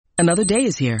Another day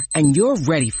is here, and you're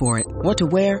ready for it. What to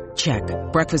wear? Check.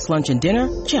 Breakfast, lunch, and dinner?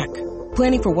 Check.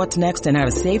 Planning for what's next and how to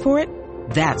save for it?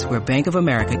 That's where Bank of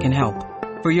America can help.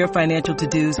 For your financial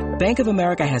to-dos, Bank of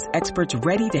America has experts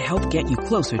ready to help get you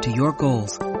closer to your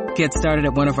goals. Get started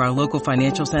at one of our local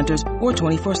financial centers or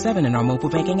 24/7 in our mobile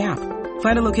banking app.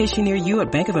 Find a location near you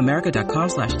at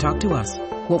bankofamerica.com/talktous.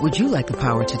 What would you like the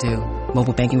power to do?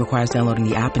 Mobile banking requires downloading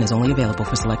the app and is only available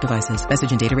for select devices.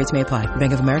 Message and data rates may apply.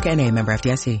 Bank of America N.A., member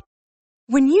FDIC.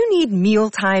 When you need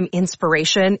mealtime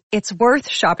inspiration, it's worth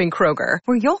shopping Kroger,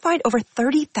 where you'll find over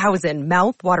 30,000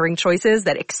 mouth-watering choices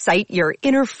that excite your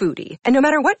inner foodie. And no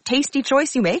matter what tasty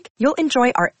choice you make, you'll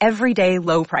enjoy our everyday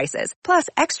low prices, plus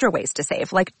extra ways to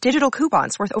save, like digital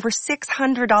coupons worth over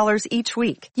 $600 each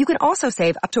week. You can also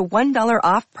save up to $1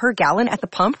 off per gallon at the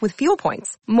pump with fuel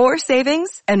points. More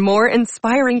savings and more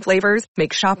inspiring flavors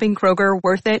make shopping Kroger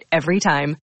worth it every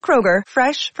time. Kroger,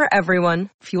 fresh for everyone.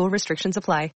 Fuel restrictions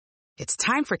apply. It's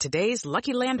time for today's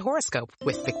Lucky Land horoscope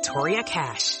with Victoria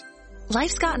Cash.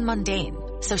 Life's gotten mundane,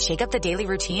 so shake up the daily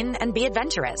routine and be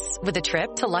adventurous with a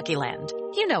trip to Lucky Land.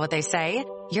 You know what they say,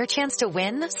 your chance to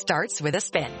win starts with a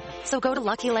spin. So go to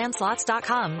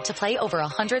LuckyLandSlots.com to play over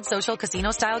 100 social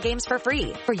casino-style games for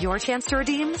free for your chance to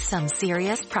redeem some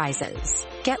serious prizes.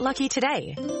 Get lucky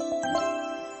today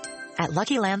at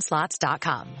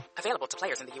LuckyLandSlots.com. Available to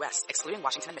players in the U.S., excluding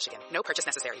Washington and Michigan. No purchase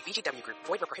necessary. VGW Group.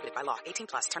 Void where prohibited by law.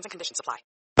 18+. Terms and conditions apply.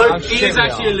 It is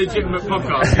actually a legitimate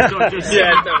podcast. It's not just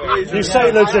You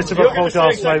say legitimate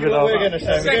podcast, maybe not. We're going to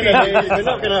say we're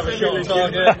not going to have a shot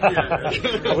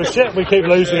target. We keep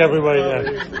losing every week.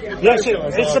 Yes,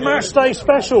 it's a match day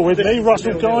special with me,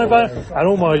 Russell Diver, and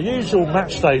all my usual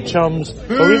match day chums.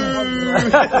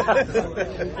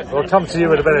 I'll come to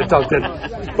you in a minute, Duncan.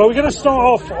 But we're going to start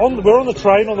off we're on the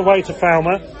train on the way to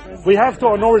Falmer. We have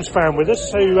got a Norwich fan with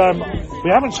us who we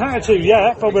haven't chatted to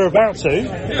yet, but we're about to.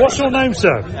 What's your name,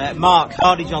 sir? Mark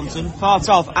Hardy Johnson, part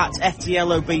of at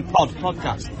FTLOB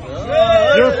podcast.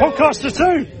 You're a podcaster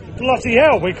too? Bloody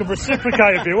hell, we can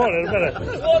reciprocate if you want in a minute.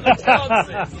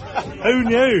 Who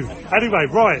knew? Anyway,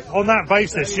 right, on that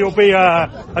basis, you'll be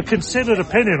a considered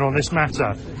opinion on this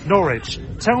matter. Norwich,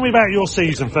 tell me about your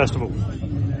season, first of all.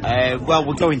 Well,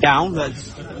 we're going down.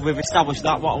 We've established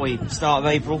that, what are we, start of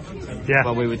April? Yeah.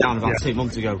 Well, we were down about 2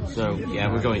 months ago, so yeah,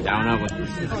 we're going down, aren't we?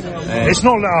 It's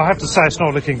not, I have to say, it's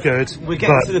not looking good. We're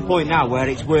getting to the point now where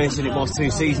it's worse than it was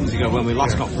 2 seasons ago when we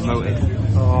last got promoted.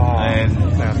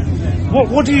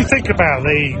 What do you think about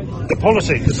the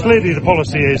policy? Because clearly the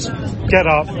policy is get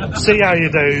up, see how you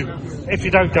do. If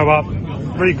you don't go up,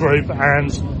 regroup,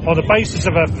 and on the basis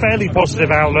of a fairly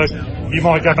positive outlook, you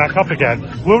might go back up again.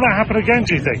 Will that happen again,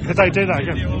 do you think? Could they do that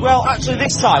again? Well, actually,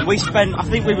 this time I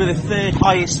think we were the 3rd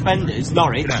highest spenders,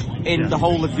 Norwich, in the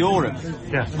whole of Europe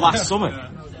last summer.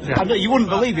 Yeah. You wouldn't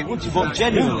believe it, would you? But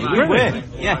genuinely, we were.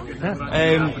 Yeah.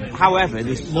 However,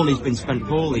 this money's been spent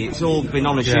poorly. It's all been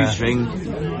on a shoestring,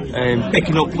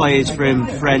 picking up players from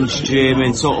French,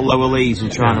 German, sort of lower leagues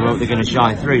and trying to hope they're going to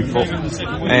shine through. But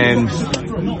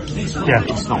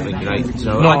it's not been great.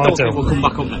 So I don't think we'll come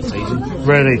back up next season.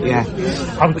 Really? Yeah.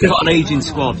 We've got an aging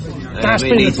squad. That's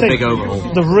been needs a big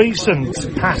overhaul. The recent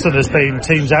pattern has been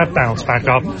teams have bounced back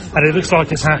up, and it looks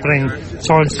like it's happening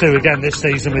times 2 again this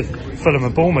season with Fulham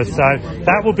and Bournemouth. So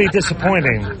that would be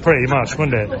disappointing, pretty much,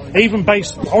 wouldn't it? Even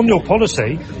based on your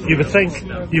policy, you would think,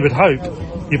 you would hope,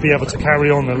 you'd be able to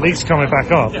carry on at least coming back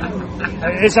up.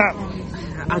 Is that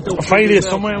a failure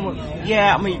somewhere?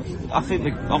 Yeah, I mean, I think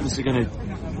they're obviously going to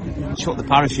chuck the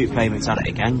parachute payments at it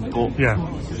again, but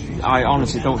I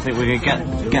honestly don't think we're going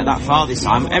to get that far this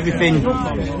time. Everything in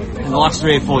the last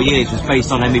 3 or 4 years was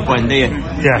based on Emi Buendia.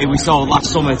 Yeah. We saw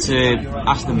last summer to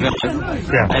Aston Villa,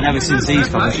 and ever since he's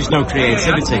gone, there's just no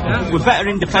creativity. We're better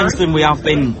in defence than we have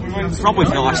been probably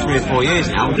for the last 3 or 4 years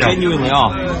now. We genuinely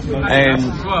are.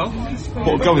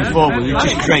 But going forward, we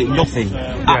just create nothing,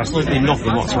 absolutely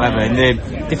nothing whatsoever. And the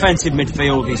defensive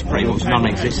midfield is pretty much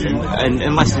non-existent, and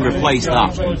unless they replace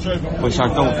that, which I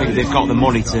don't think they've got the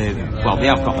money to. Well, they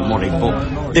have got the money,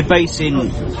 but they're basing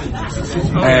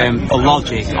the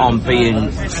logic on being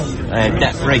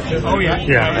debt-free.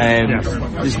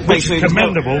 Which is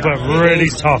commendable, but really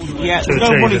tough. Yeah, there's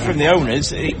no money from the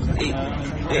owners.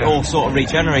 It all sort of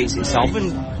regenerates itself,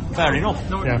 and fair enough.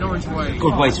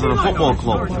 Good way to run a football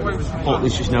club, but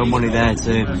there's just no money there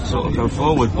to sort of go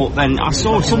forward. But then I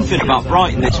saw something about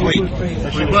Brighton this week.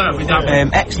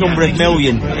 X number of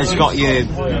million has got you.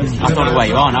 I don't know where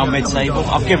you are now, mid-table.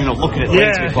 I've given up looking at the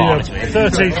league, to be quite honest.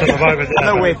 13th at the moment. I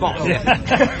know we're bottom.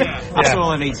 That's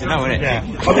all I need to know, isn't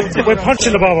it? We're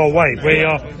punching above our weight. We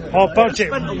are. Our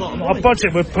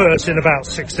budget would put us in about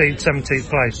 16th, 17th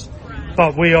place,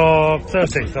 but we are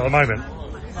 13th at the moment.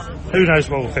 who knows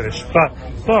where we'll finish.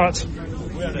 But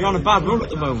you're on a bad run at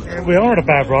the moment. We are on a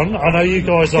bad run. I know you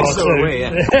guys are so too. Are we,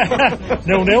 yeah.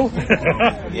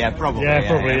 0-0? Yeah, probably. Yeah,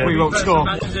 probably. Yeah. We won't score.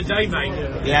 Match of the day, mate.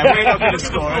 Yeah, we're not going to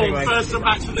score anyway. First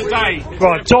match of the day.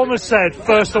 Right, Tom has said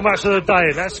first match of the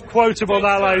day. Let's quote him on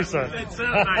that later.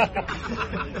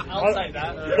 I'll take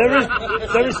that.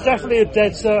 There is definitely a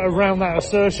dead cert around that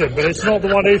assertion, but it's not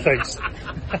the one who thinks.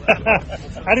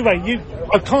 Anyway,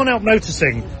 I can't help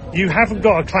noticing you haven't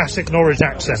got a classic Norwich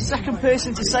accent. Second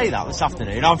person to say that this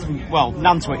afternoon. I'm from,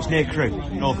 Nantwich, near Crewe,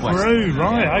 northwest. Crewe,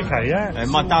 right, okay, yeah.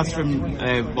 My dad's from,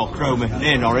 Cromer,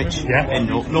 near Norwich, in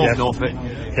Norfolk.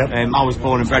 Yep. I was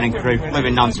born and bred in Crewe, live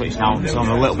in Nantwich now, so I'm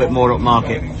a little bit more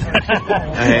upmarket.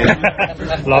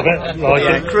 Love it, like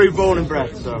it. Crewe born and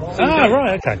bred, so.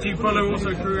 Right, okay. Do you follow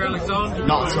also Crewe Alexander?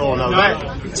 Not at all, no.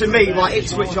 To me,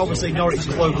 Ipswich, obviously Norwich is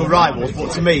local rivals,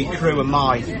 but to me, Crewe are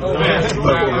my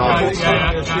local rivals.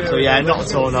 So not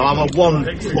at all, no. I'm a one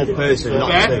club person,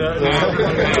 not two.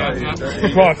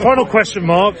 Right, final question,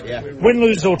 Mark. Yeah. Win,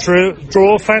 lose or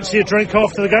draw, fancy a drink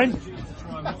after the game?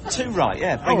 Two right,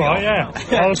 yeah.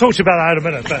 I'll talk to you about that in a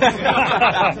minute.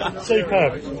 But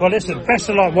superb. Well, listen, best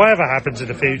of luck, whatever happens in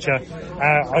the future.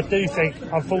 I do think,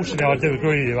 unfortunately, I do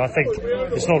agree with you. I think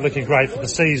it's not looking great for the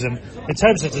season. In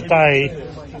terms of today,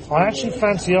 I actually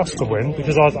fancy us to win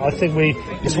because I think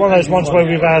it's one of those ones where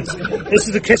we've had, this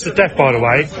is the kiss of death, by the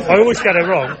way. I always get it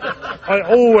wrong.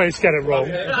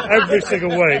 Every single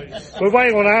week. We're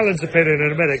waiting on Alan's opinion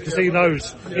in a minute because he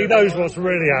knows what's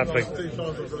really happening.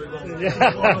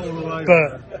 Yeah.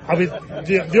 But I mean,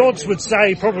 the odds would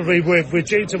say probably we're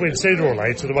due to win sooner or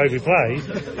later the way we play,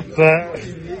 but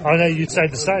I know you'd say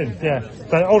the same, yeah.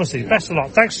 But honestly, best of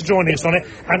luck. Thanks for joining us on it.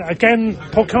 And again,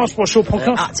 podcast, what's your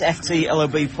podcast? At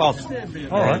FTLOB Pod.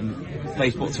 All right.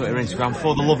 Facebook, Twitter, Instagram,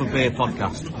 For the Love of Beer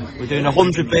podcast. We're doing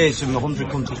 100 beers from 100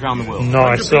 countries around the world.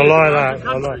 Nice, I like that.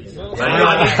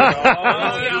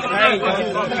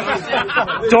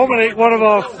 Dominic, one of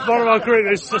our group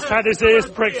has just had his ears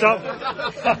pricked up.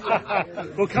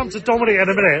 We'll come to Dominic in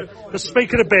a minute. But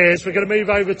speaking of beers, we're going to move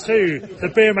over to the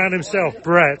beer man himself,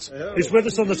 Brett, who's with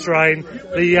us on the train.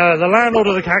 The landlord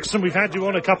of the Caxton. We've had you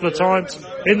on a couple of times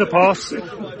in the past.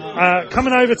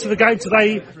 Coming over to the game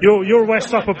today, you're a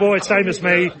West Upper boy, same as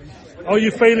me. Are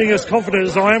you feeling as confident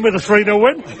as I am with a 3-0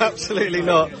 win? Absolutely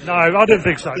not. No, I didn't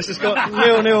think so. This has got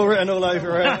 0-0 written all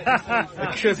over it.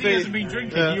 It could be. He hasn't been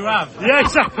drinking, you have. Yeah,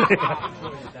 exactly.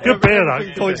 Good beer,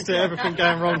 though. Points to everything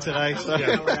going wrong today. So.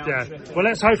 Yeah. Well,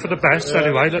 let's hope for the best,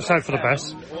 anyway. Let's hope for the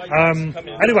best.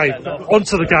 Anyway, on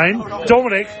to the game.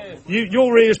 Dominic,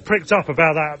 your ears pricked up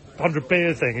about that 100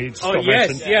 beer thing.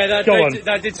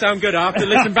 That did sound good. I have to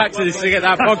listen back to this to get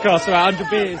that podcast about 100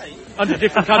 beers, 100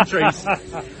 different countries.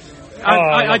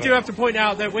 I do have to point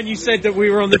out that when you said that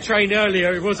we were on the train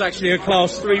earlier, it was actually a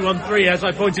class 313, as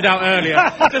I pointed out earlier.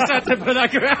 Just had to put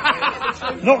that.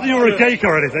 Not that you're a geek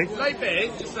or anything.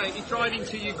 Maybe, just saying, you're driving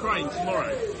to Ukraine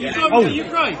tomorrow. Yeah. You're driving to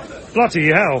Ukraine?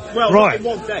 Bloody hell. Well, right.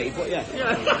 not in one day, but yeah.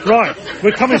 Right,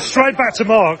 we're coming straight back to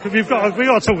Mark. We've got to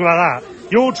talk about that.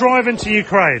 You're driving to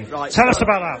Ukraine. Right. Tell us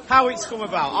about that. How it's come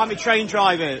about. I'm a train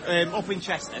driver up in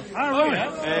Chester. Oh,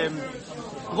 right.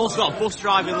 I've also got a bus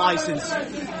driving licence.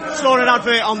 Saw an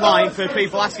advert online for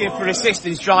people asking for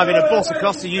assistance driving a bus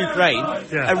across the Ukraine.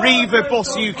 Yeah. Arriva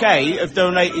Bus UK have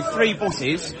donated 3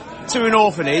 buses to an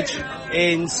orphanage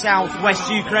in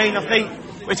southwest Ukraine, I think,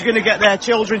 which are going to get their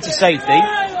children to safety.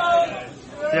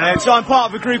 Yeah. So I'm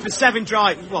part of a group of 7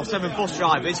 bus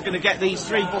drivers going to get these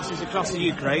 3 buses across the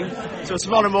Ukraine. So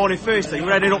tomorrow morning, first thing,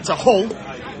 we're heading up to Hull.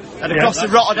 And across to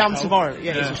Rotterdam tomorrow.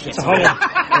 Yeah,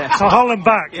 to Hull and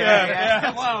back.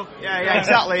 Yeah. Wow. Yeah,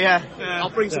 exactly, yeah. I'll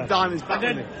bring some diamonds back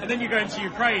with me. And then you're going to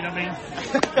Ukraine, I mean.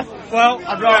 Well,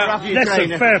 I'd rather have Ukraine.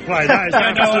 Listen, fair play. That is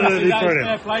absolutely brilliant.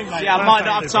 Fair play, mate. Yeah, I might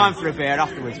not have time for a beer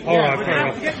afterwards. All right, fair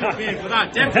enough. Get you a beer for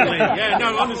that, definitely. Yeah,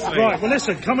 no, honestly. Right, well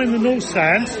listen, come in the North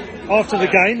Stand after the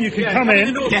game. You can come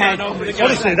in.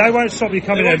 Honestly, they won't stop you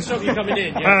coming in. They won't stop you coming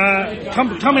in, yeah.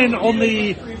 Come in on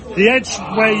the edge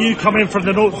where you come in from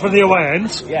the away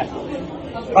end. Yeah.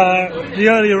 The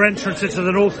earlier entrance into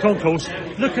the North Concourse.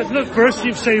 Look, Bruce,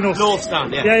 you've seen us. North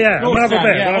Stand, yeah. Yeah. We'll have a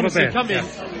beer. Yeah, we'll have a beer. Come in.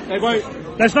 They won't.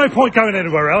 There's no point going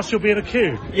anywhere else. You'll be in a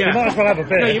queue. Yeah. You might as well have a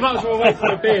beer. No, you might as well wait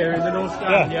for a beer in the North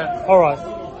Stand. Yeah. All right.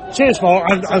 Cheers, Mark.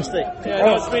 Nice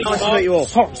to meet you all.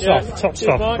 Top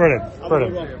stuff. Mark.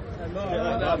 Brilliant.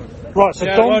 Right, so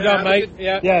Dom, well done, mate.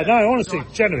 Yeah, no, honestly,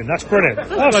 genuine, that's brilliant.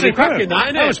 That was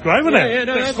great, wasn't it?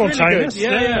 No, that's spontaneous.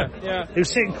 Really good. Yeah. He was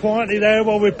sitting quietly there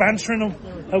while we're bantering away.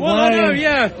 Well, I know,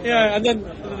 yeah. And then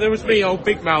there was me, old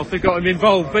Big Mouth, who got him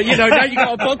involved. But, now you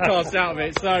got a podcast out of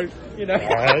it, so, You know,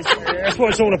 that's what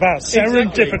it's all about.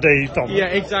 Serendipity, Dom. Yeah,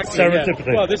 exactly. Serendipity.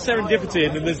 Yeah. Well, there's serendipity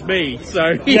and then there's me. So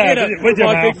yeah, with your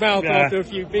my mouth, big mouth after a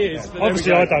few beers.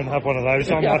 Obviously, I don't have one of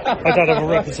those. I don't have a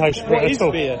reputation for it at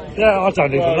all. Beer? Yeah, I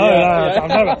don't even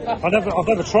know. I've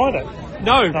never tried it.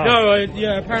 No.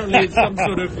 Apparently it's some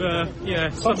sort of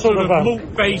some sort of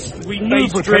malt-based,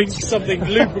 wheat-based drink, something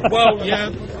lubricant. Well,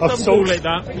 some call it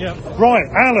that. Yeah. Right,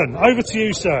 Alan, over to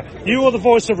you, sir. You are the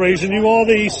voice of reason. You are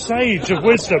the sage of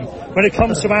wisdom when it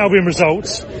comes to Albion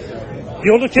results.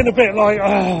 You're looking a bit like,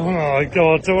 oh my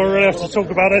God, do I really have to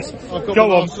talk about it? I've got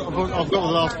the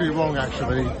last few wrong,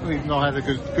 actually. We've not had a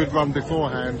good run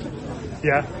beforehand.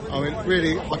 Yeah. I mean,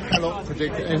 really, I cannot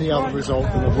predict any other result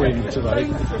than a win today.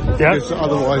 Yeah. Because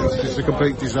otherwise it's just a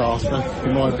complete disaster,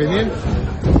 in my opinion.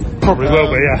 Probably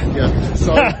will be, yeah. Yeah.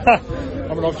 So,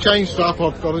 I mean, I've changed up.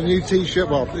 I've got a new T-shirt.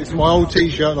 Well, it's my old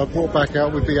T-shirt, and I brought back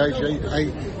out with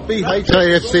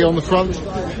BHAFC on the front.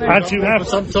 And do you have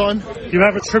sometime? You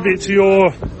have a tribute to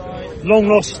your long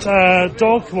lost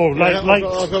dog, or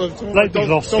lately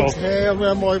lost dog. Hair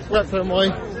wrapped around my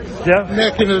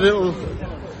neck in a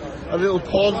little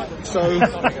pod. So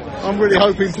I'm really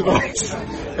hoping tonight's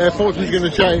fortune's going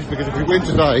to change, because if we win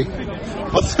today,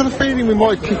 I've just got a feeling we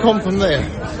might kick on from there.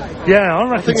 Yeah, I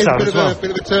reckon so. I think it's a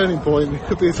bit of a turning point. It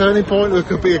could be a turning point, or it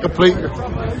could be a complete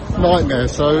nightmare.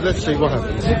 So let's see what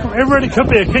happens. It really could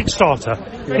be a Kickstarter.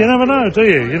 Yeah. You never know, do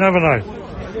you? You never know.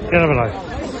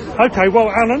 Okay, well,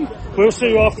 Alan, we'll see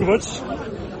you afterwards.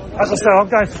 As I said, I'm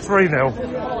going for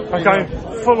 3-0. I'm going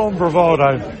full on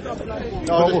bravado.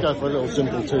 I'll just go for a little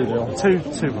simple 2-0.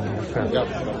 2-1. Okay. Yep.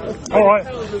 All right.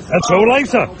 Until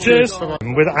later. Cheers.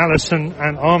 With Alison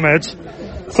and Ahmed,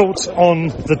 thoughts on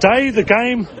the day, the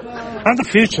game, and the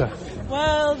future?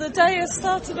 Well, the day has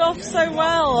started off so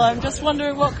well. I'm just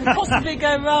wondering what could possibly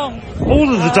go wrong.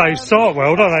 All of the days start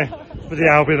well, don't they? With the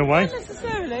Albion away. Not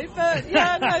necessarily, but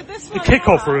this one. The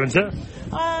kick-off ruins it.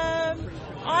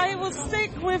 I will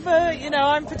stick with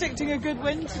I'm predicting a good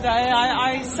win today.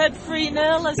 I said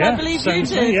 3-0, as I believe you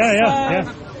did.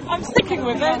 Yeah. I'm sticking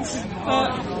with it.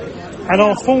 And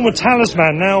our former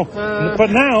talisman now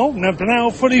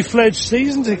fully fledged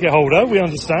season ticket holder, we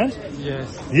understand.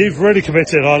 Yes. You've really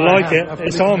committed. I like it.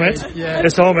 It's Ahmed. Yeah.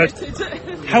 It's Ahmed.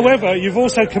 However, you've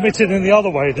also committed in the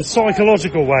other way, the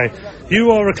psychological way.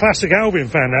 You are a classic Albion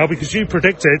fan now, because you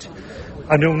predicted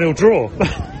a 0-0 draw.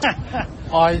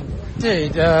 I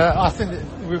did. I think that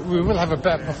we will have a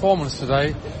better performance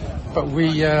today, but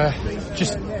we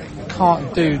just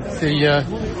can't do the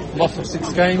loss of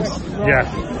 6 games. Yeah.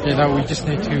 We just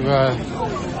need to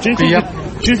do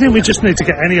you think we just need to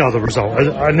get any other result, a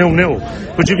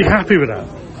 0-0? Would you be happy with that?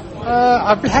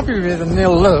 I'd be happy with a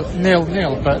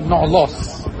 0-0, but not a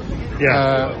loss.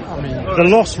 Yeah. The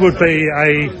loss would be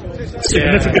a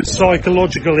significant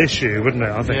psychological issue, wouldn't it?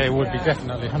 I think. Yeah, it would be,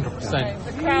 definitely, 100%.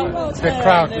 The crowd will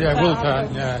turn. Will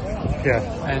turn. Yeah.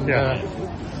 And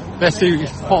let's see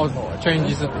if Potter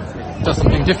does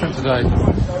something different today.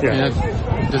 Yeah.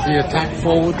 Does he attack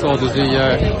forwards, or does he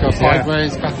go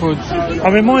sideways, backwards?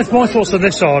 My thoughts on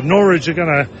this are Norwich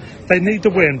are they need to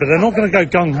win, but they're not going to go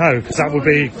gung-ho, because that would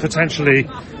be potentially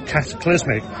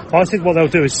cataclysmic. I think what they'll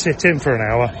do is sit in for an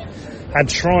hour and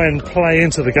try and play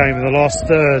into the game in the last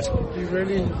third. Do you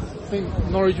really think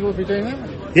Norwich will be doing that?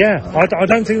 Yeah, I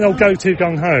don't think they'll go too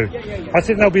gung-ho. I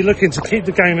think they'll be looking to keep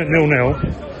the game at 0-0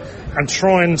 and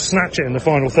try and snatch it in the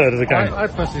final third of the game. I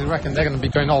personally reckon they're going to be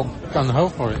going all gung-ho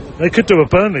for it. They could do a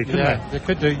Burnley, couldn't they? They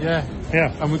could do, yeah.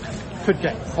 And we could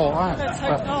get 4 out. Let's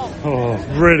hope not. Oh,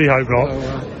 really hope not.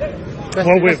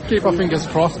 So, let's keep our fingers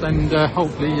crossed, and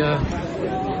hopefully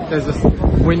there's a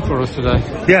win for us today.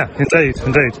 Yeah, indeed.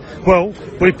 Well,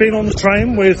 we've been on the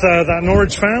train with that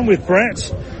Norwich fan, with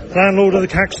Brett, landlord of the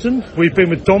Caxton. We've been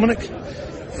with Dominic,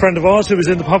 friend of ours who was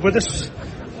in the pub with us.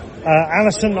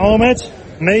 Alison, Ahmed,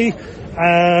 me.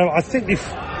 I don't think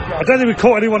we've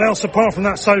caught anyone else apart from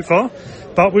that so far,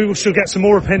 but we shall get some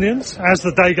more opinions as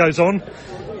the day goes on.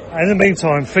 In the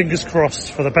meantime, fingers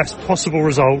crossed for the best possible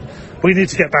result. We need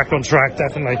to get back on track,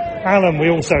 definitely. Alan, we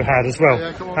also had as well.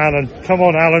 Yeah, Come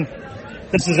on, Alan.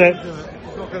 This is it. It's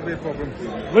not going to be a problem.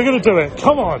 We're going to do it.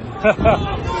 Come on.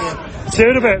 See you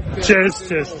in a bit. Cheers.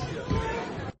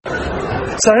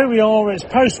 So here we are, it's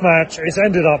post-match, it's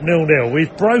ended up 0-0.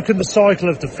 We've broken the cycle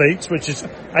of defeats, which is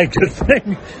a good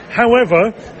thing.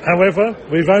 However,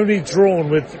 we've only drawn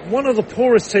with one of the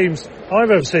poorest teams I've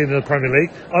ever seen in the Premier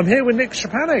League. I'm here with Nick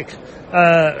Szczepanik,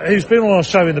 who's been on our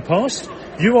show in the past.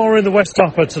 You are in the West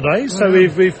Upper today, so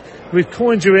we've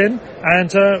coined you in,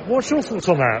 and what's your thoughts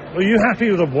on that? Are you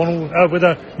happy with a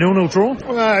 0-0 draw?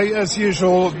 Well, as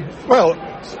usual,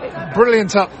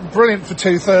 brilliant for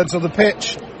 2/3 of the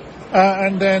pitch.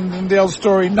 and then the old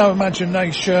story, no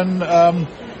imagination.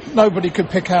 Nobody could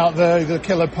pick out the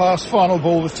killer pass. Final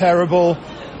ball was terrible.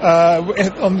 On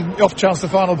the off chance the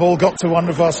final ball got to one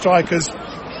of our strikers,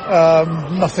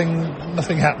 nothing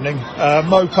happening.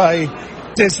 Maupay,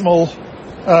 dismal.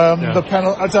 The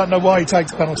penalty. I don't know why he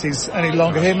takes penalties any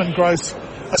longer. Him and Gross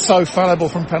are so fallible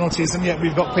from penalties, and yet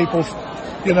we've got people,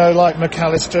 like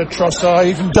McAllister, Trossard,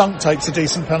 even Dunk takes a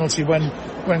decent penalty when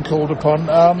called upon.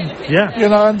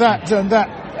 And that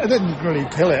didn't really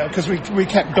kill it because we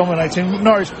kept dominating.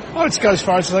 Norwich, I would go as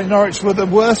far as to say Norwich were the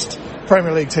worst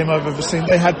Premier League team I've ever seen.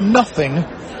 They had nothing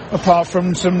apart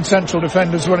from some central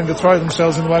defenders willing to throw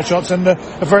themselves in the way shots and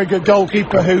a very good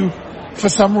goalkeeper who, for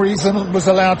some reason, was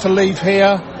allowed to leave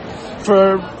here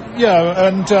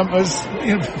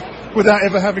without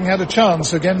ever having had a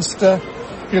chance against,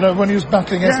 when he was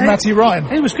battling against Matty Ryan.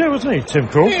 He was good, wasn't he, Tim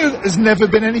Krul? He has never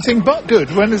been anything but good.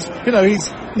 He's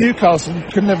Newcastle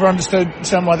could never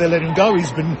understand why they let him go.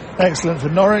 He's been excellent for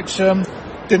Norwich.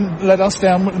 Didn't let us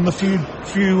down in the few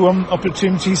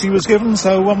opportunities he was given.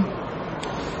 So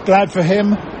glad for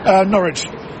him. Norwich,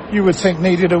 you would think,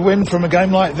 needed a win from a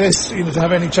game like this, to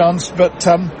have any chance. But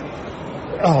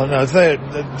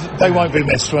they won't be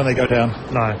missed when they go down.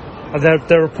 No.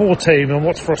 They're a poor team, and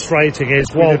what's frustrating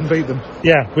is we didn't beat them.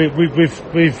 Yeah,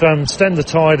 we've stemmed the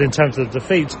tide in terms of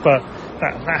defeats, but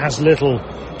that has little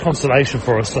consolation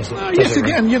for us, does it? Yes,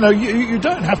 again, you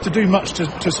don't have to do much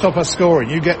to stop us scoring.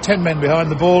 You get 10 men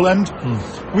behind the ball, and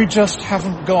we just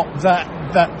haven't got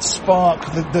that spark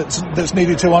that's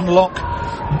needed to unlock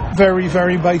very,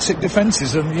 very basic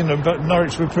defences. And but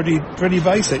Norwich were pretty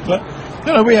basic. But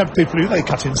we have people who they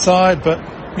cut inside, but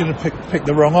pick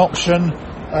the wrong option.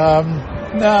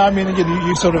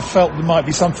 You sort of felt there might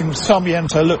be something.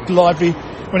 Sarmiento looked lively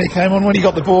when he came on. When he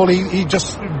got the ball, he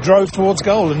just drove towards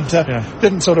goal and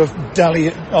didn't sort of dally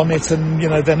on it and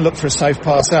then look for a safe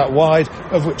pass out wide,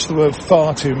 of which there were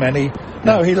far too many.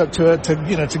 No, he looked to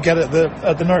get at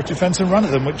the Norwich defence and run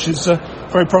at them, which is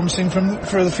very promising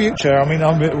for the future. I'm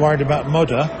a bit worried about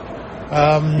Moda.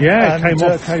 Came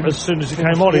off as soon as he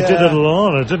came on. He did it a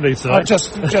lot, didn't he? Tonight?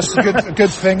 Just a good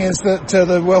thing is that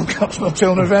the World Cup's not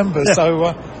till November,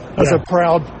 so as a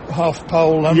proud half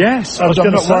Pole, I'm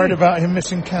not worried about him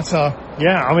missing Qatar.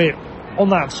 Yeah, on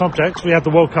that subject, we had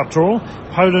the World Cup draw.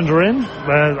 Poland are in.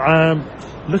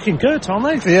 Looking good, aren't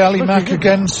they? The Ali Mack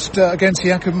against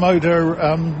Jakub Moder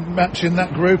match in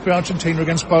that group. Argentina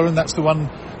against Poland. That's the one.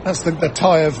 That's the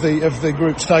tie of the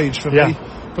group stage for me.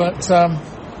 But some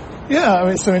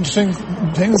interesting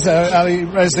things. Ali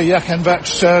Reza Yakanvac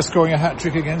scoring a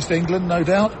hat-trick against England, no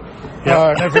doubt.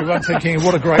 And everyone thinking,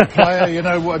 what a great player,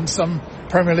 and some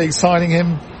Premier League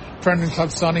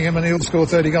club signing him, and he'll score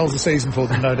 30 goals a season for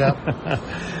them, no doubt.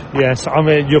 Yes,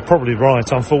 you're probably right,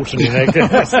 unfortunately, Nick.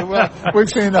 Well, we've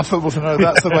seen enough football to know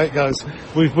that's the way it goes.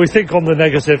 We think on the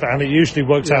negative, and it usually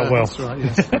works out well. That's right,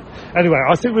 yes. Anyway,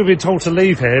 I think we've been told to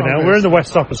leave here now. We're in the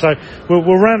West Upper, so we'll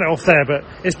round it off there, but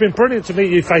it's been brilliant to meet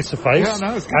you face to face.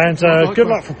 And good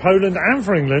luck for Poland and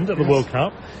for England at the World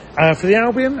Cup. For the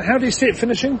Albion, how do you see it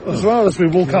finishing as well as we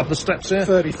walk up the steps here?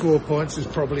 34 points is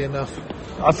probably enough.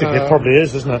 I think it probably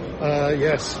is, isn't it?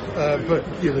 Yes, but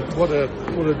what a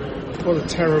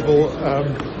terrible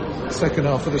second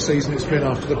half of the season it's been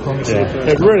after the promise.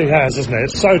 It really has, isn't it?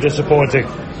 It's so disappointing.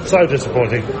 So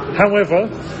disappointing. However,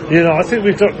 I think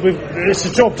it's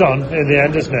a job done in the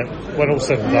end, isn't it? When all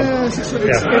said and done. It's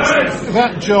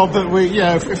that job that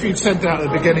if you'd said that at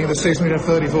the beginning of the season we'd have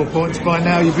 34 points by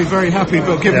now, you'd be very happy.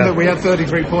 But given that we had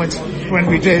 33 points when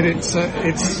we did, it's a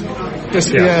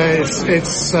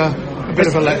bit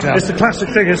of a letdown. It's the classic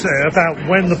thing, isn't it, about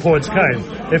when the points came.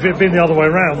 If it had been the other way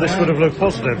around, this would have looked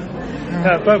positive.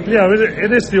 But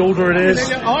it is the order it is.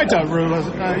 I don't rule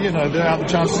out the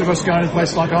chances of us going to a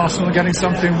place like Arsenal and getting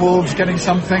something, Wolves getting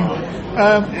something.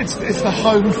 It's the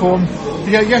home form.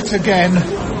 Yet again,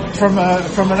 from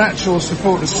an actual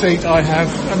supporter seat, I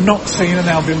have not seen an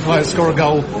Albion player score a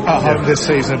goal at home this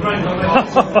season. I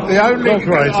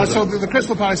saw the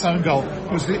Crystal Palace home goal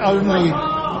was the only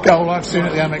goal I've seen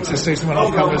at the Amex this season when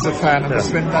I've come as a fan, and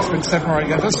that's been 7 or 8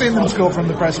 games. I've seen them score from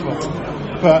the press box,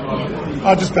 but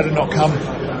I just better not come.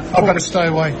 I've got to stay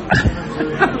away.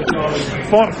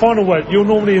 Final word. You're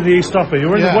normally in the East Upper.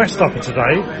 You're in the West Upper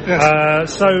today.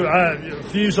 Yes.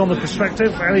 Views on the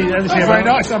perspective? Anything very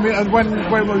nice.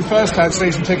 When we first had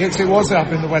season tickets, it was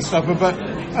up in the West Upper, but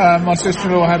my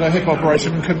sister-in-law had a hip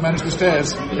operation and couldn't manage the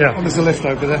stairs. Well, there's a lift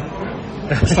over there.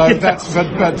 So that's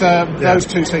those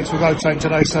two seats were both taken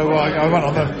today. So I went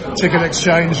on the ticket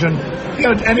exchange, and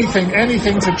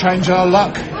anything to change our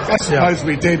luck. I suppose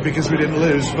we did because we didn't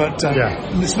lose, but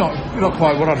it's not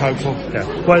quite what I'd hoped for. Yeah.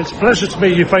 Well, it's a pleasure to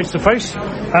meet you face to face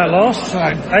at last.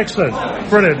 Same. Excellent,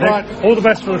 brilliant. Right. All the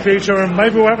best for the future, and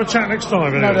maybe we'll have a chat next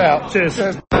time. Anyway. No doubt. Cheers.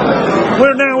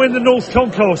 We're now in the North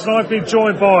Concourse, and I've been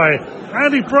joined by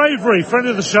Andy Bravery, friend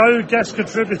of the show, guest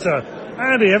contributor.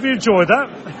 Andy, have you enjoyed that?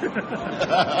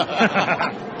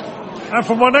 And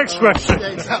for my next question. Yeah,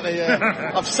 exactly,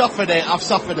 yeah. I've suffered it.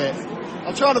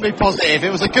 I'm trying to be positive.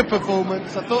 It was a good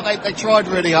performance. I thought they tried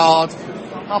really hard.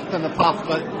 Huffed and the puff,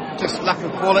 but just lack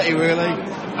of quality, really.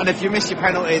 And if you miss your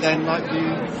penalty, then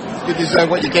you deserve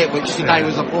what you get, which today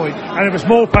was a point. And it was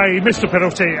Maupay, he missed a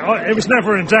penalty. It was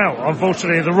never in doubt,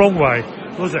 unfortunately, the wrong way,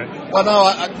 was it? Well, no,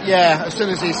 as soon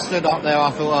as he stood up there,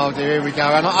 I thought, oh dear, here we go.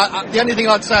 And the only thing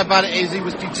I'd say about it is he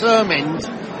was determined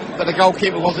that the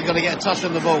goalkeeper wasn't going to get a touch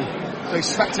on the ball. So he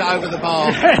smacked it over the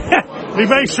bar. He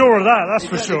made sure of that, that's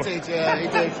for sure. He did, yeah, he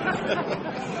did.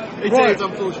 He did,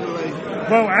 unfortunately.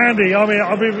 Well, Andy, I mean,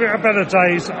 better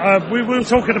days. We were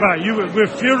talking about you. We're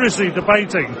furiously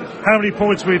debating how many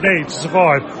points we need to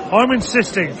survive. I'm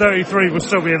insisting 33 will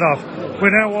still be enough.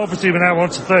 We're now on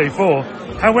to 34.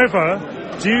 However,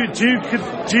 do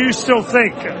you still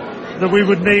think that we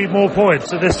would need more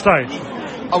points at this stage?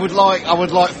 I would like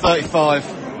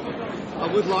 35. I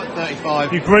would like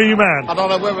 35. You greedy man. I don't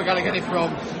know where we're going to get it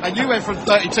from. And you went from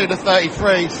 32 to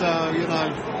 33, so, you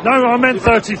know. No, I meant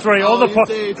 33. On the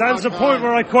that was the point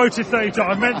where I quoted 32.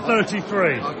 I meant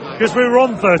 33. Because we were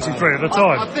on 33 at the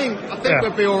time. I think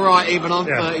we'd be alright even on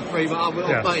 33, but on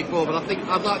 34, but I think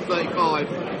I'd like 35.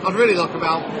 I'd really like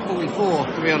about 44,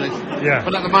 to be honest. Yeah.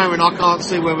 But at the moment, I can't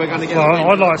see where we're going to get it.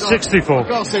 I'd like 64. I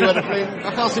can't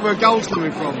see where a goal's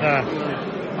coming from.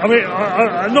 I mean,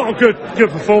 not a good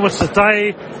performance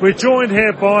today. We're joined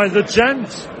here by the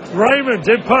gent, Raymond.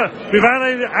 We've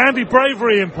had Andy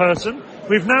Bravery in person.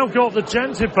 We've now got the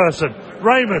gent in person.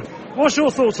 Raymond, what's your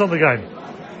thoughts on the game?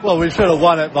 Well, we should have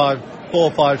won it by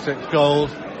 4, 5, 6 goals.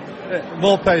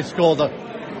 Maupay scored a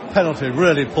penalty,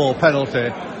 really poor penalty.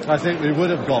 I think we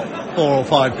would have got 4 or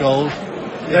 5 goals.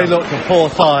 They looked a poor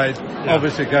side,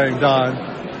 obviously going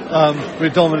down. We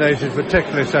dominated,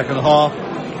 particularly second half.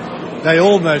 They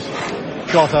almost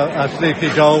got a sneaky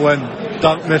goal when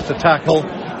Dunk missed a tackle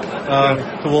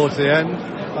towards the end.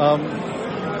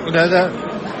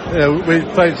 We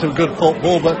played some good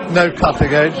football, but no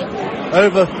cutting edge.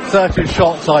 Over 30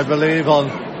 shots, I believe,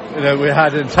 we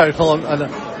had in total,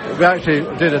 and we actually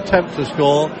did attempt to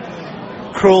score.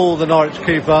 Krul, the Norwich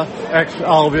keeper,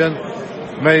 ex-Albion,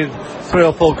 made 3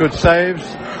 or 4 good saves.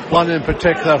 One in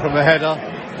particular from a header,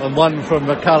 and one from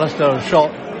McAllister, a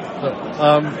shot.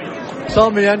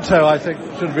 Sarmiento, I think,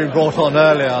 should have been brought on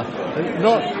earlier.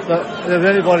 Not that there's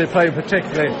anybody playing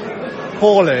particularly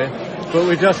poorly, but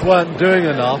we just weren't doing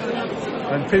enough.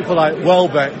 And people like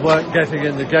Welbeck weren't getting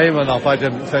in the game enough, I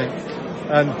didn't think.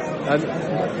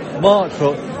 And March,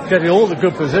 for getting all the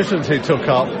good positions he took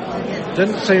up,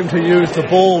 didn't seem to use the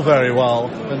ball very well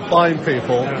and find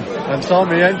people. And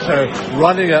Sarmiento,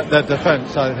 running at their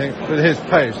defence, I think, with his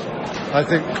pace, I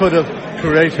think could have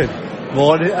created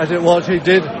more. As it was, he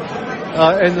did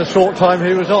in the short time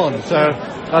he was on. So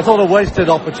I thought a wasted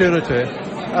opportunity,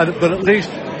 but at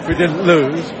least we didn't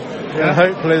lose, and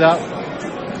hopefully that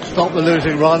stopped the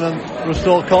losing run and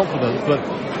restore confidence.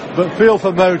 But feel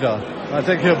for Moda. I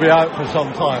think he'll be out for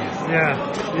some time.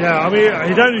 Yeah. I mean,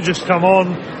 he'd only just come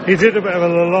on. He did a bit of a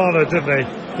Lallana, didn't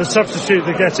he? The substitute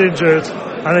that gets injured,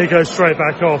 and he goes straight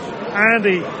back off.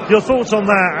 Andy, your thoughts on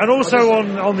that, and also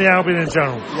on the Albion in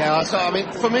general? Yeah, so I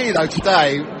mean, for me though,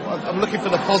 today, I'm looking for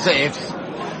the positives.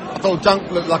 I thought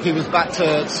Dunk looked like he was back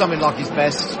to something like his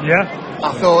best. Yeah.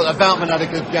 I thought Veltman had a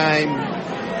good game,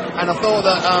 and I thought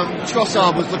that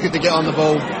Trossard was looking to get on the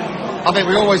ball. I think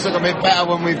we always look a bit better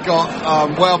when we've got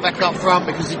Welbeck up front,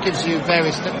 because he gives you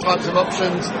various types of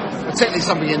options, particularly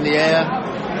something in the air.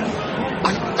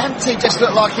 Dante just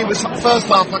looked like he was, first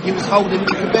half, like he was holding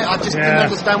back a bit. I just didn't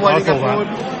understand why he didn't go forward.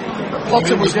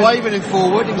 Potter was waving him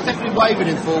forward. He was definitely waving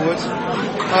him forward.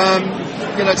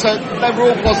 So they were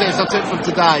all positives I took from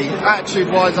today.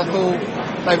 Attitude-wise, I thought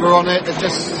they were on it. They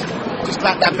just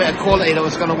lacked that bit of quality that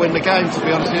was going to win the game, to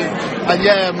be honest with you.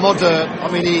 And Modder,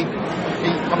 when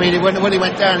he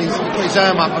went down, he put his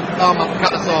arm up a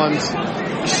couple of times,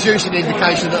 which is usually an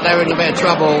indication that they're in a bit of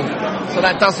trouble. So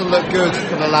that doesn't look good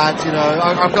for the lads,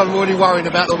 I've got really worried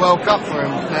about the World Cup for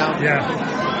him now. Yeah.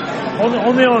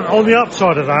 On the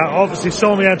upside of that, obviously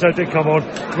Sarmiento did come on.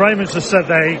 Raymond's just said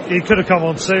that he could have come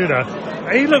on sooner.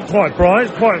 He looked quite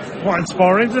bright, quite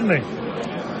inspiring, didn't he?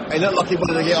 He looked like he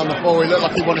wanted to get on the ball. He looked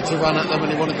like he wanted to run at them,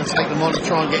 and he wanted to take them on and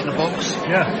try and get in the box.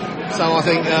 Yeah. So I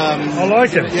think I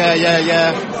like it. Yeah.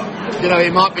 You know, he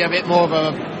might be a bit more of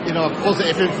a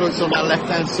positive influence on that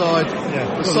left-hand side.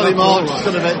 Yeah. Solly Mark's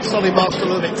still a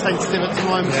little bit tentative at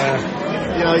times.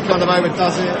 Yeah. You know, he kind of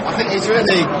overdoes it. I think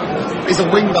he's a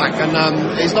wing-back,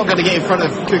 and he's not going to get in front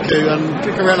of Cuckoo, and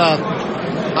Cucurella,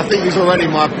 I think he's already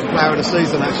my player of the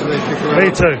season, actually. Cucurella.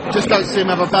 Me too. Just don't see him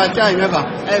have a bad game, ever.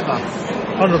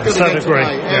 100% agree.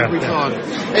 Every time.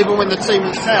 Even when the team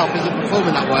itself isn't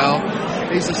performing that well,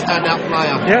 he's a standout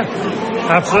player. Yeah,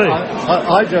 absolutely.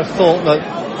 I just thought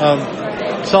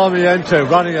that Sarmiento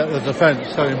running at the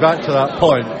defence, going back to that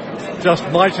point, just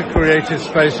might have created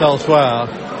space elsewhere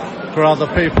for other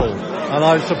people. And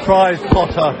I'm surprised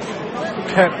Potter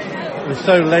was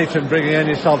so late in bringing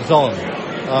any subs on.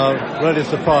 Really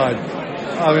surprised.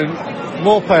 I mean,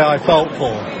 Maupay I felt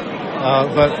for,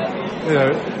 but you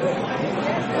know,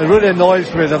 it really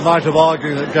annoys me the amount of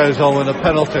arguing that goes on when a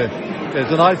penalty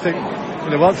is. And I think, you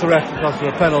know, once the ref comes for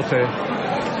a penalty,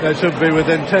 there should be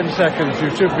within 10 seconds you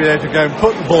should be able to go and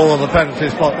put the ball on the penalty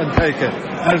spot and take it.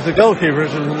 And if the goalkeeper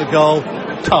isn't in the goal,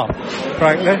 tough,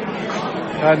 frankly.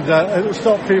 And it'll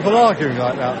stop people arguing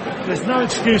like that. There's no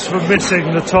excuse for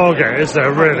missing the target, is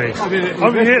there, really? I mean,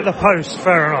 you hit the post,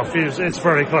 fair enough, it's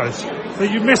very close.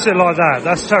 But you miss it like that,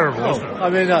 that's terrible, isn't it? I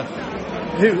mean,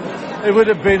 it would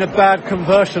have been a bad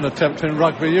conversion attempt in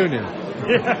rugby union.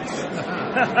 Yes.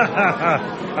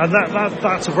 And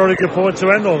that's a very good point to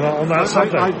end on that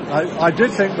subject. I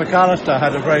did think McAllister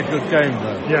had a very good game,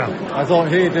 though. Yeah. I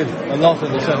thought he did a lot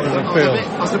in the centre of the field.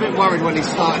 I was a bit worried when he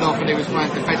started off and he was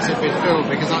playing defensive midfield,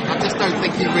 because I just don't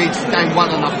think he reads game well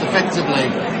enough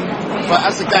defensively. But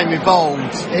as the game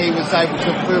evolved, we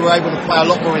were able to play a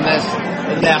lot more in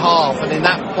their half, and in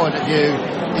that point of view,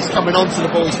 he's coming onto the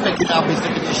ball, he's picking it up, he's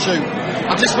looking to shoot.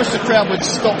 I just wish the crowd would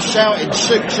stop shouting,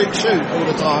 shoot, all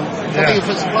the time. I think it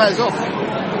puts the players off.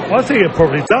 I think it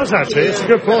probably does, actually. It's a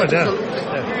good point, yeah.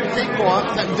 Keep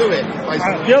quiet, let them do it,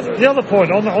 basically. The other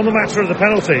point, on the matter of the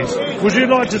penalties, would you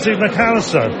like to see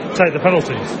McAllister take the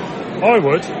penalties? I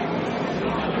would.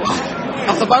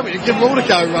 At the moment, you give them all a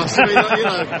go, Russ. I mean,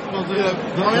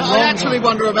 I actually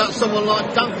wonder about someone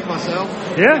like Dunk myself.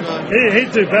 Yeah,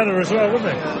 he'd do better as well,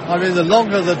 wouldn't he? I mean, the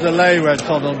longer the delay went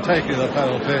on taking the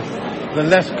penalty, the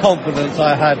less confidence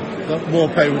I had that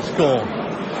Maupay would score.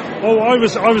 Well, I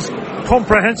was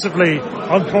comprehensively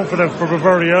unconfident from a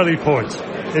very early point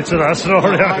into that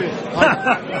scenario.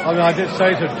 I did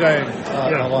say to Jane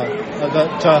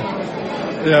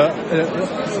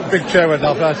that big chair went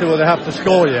up, and I said, well, they have to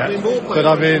score yet.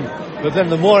 But then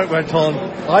the more it went on,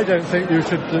 I don't think you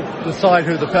should decide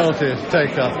who the penalty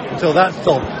taker until that's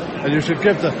stopped, and you should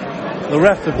give the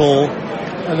ref the ball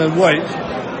and then wait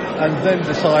and then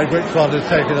decide which one is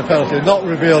taking the penalty, not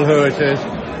reveal who it is,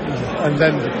 and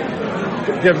then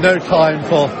give no time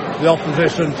for the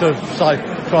opposition to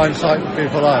try and psych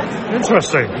people out.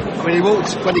 Interesting.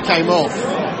 When he came off,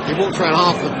 he walked around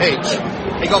half the pitch.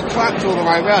 He got clapped all the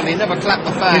way around. He never clapped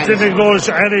the fans. He didn't acknowledge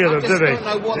any of them, did he? I don't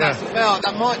know what that's about.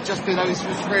 That might just be that he's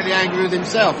just really angry with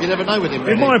himself. You never know with him,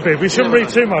 really. It might be. We shouldn't read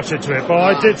too much into it, but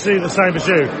I did see the same as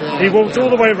you. Yeah. He walked all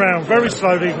the way around very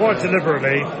slowly, quite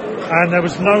deliberately, and there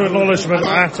was no acknowledgement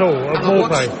at all of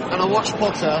Maupay. And I watched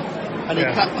Potter, and he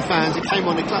clapped the fans. He came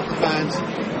on, he clapped the fans,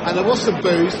 and there was some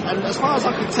boos. And as far as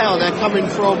I could tell, they're coming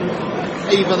from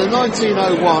either the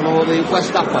 1901 or the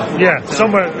West Upper. Yeah,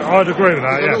 somewhere. I'd agree with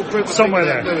that. Yeah, somewhere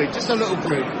there. Just a little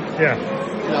group. Yeah.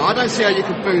 You know, I don't see how you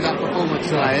could boo that performance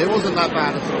today. It wasn't that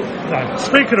bad at all. No.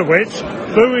 Speaking of which,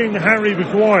 booing Harry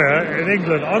Maguire in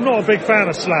England, I'm not a big fan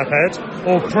of Slaphead,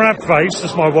 or Crab Face,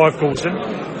 as my wife calls him,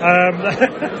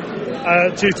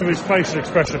 due to his facial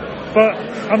expression. But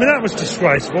I mean, that was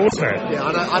disgraceful, wasn't it? Yeah,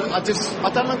 I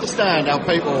don't understand how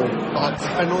people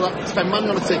spend money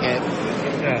on a ticket.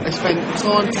 Yeah. They spend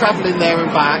time travelling there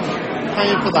and back,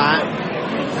 paying for that,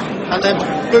 and then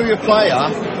boo your player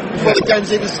before the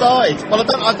game's even started. Well,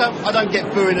 I don't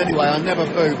get booing anyway. I never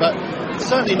boo, but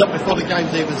certainly not before the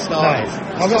game's even started.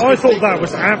 No. I thought that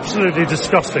was absolutely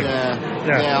disgusting.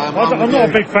 Yeah. I'm not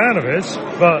a big fan of his,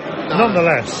 but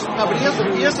nonetheless. No, but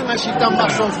he hasn't actually done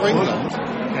much wrong for England.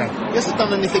 Yeah. He hasn't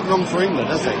done anything wrong for England,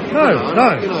 has he? No. You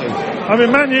know. I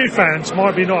mean, Man U fans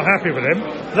might be not happy with him.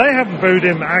 They haven't booed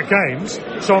him at games,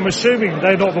 so I'm assuming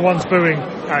they're not the ones booing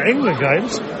at England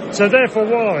games. So therefore,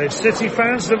 why? City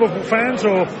fans, Liverpool fans,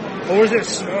 or is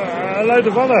it a load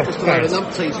of other just fans? Just a load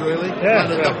of numpties, really. Yeah. A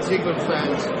load of England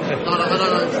fans. I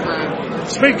don't understand.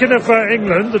 Speaking of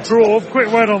England, the draw,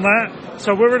 quick word on that.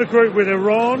 So we're in a group with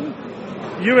Iran,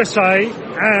 USA,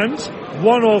 and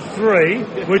one of three,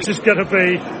 which is going to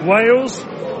be Wales,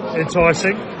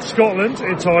 enticing, Scotland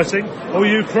enticing, or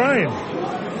Ukraine?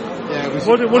 Yeah,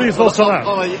 what are your thoughts on that?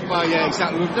 Well, yeah,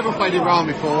 exactly. We've never played Iran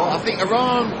before. I think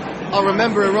Iran, I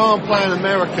remember Iran playing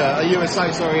USA,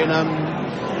 in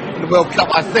the World Cup.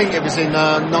 I think it was in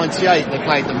 98 they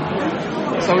played them.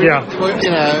 So, we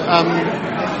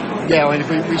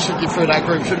should get through that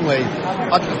group, shouldn't we?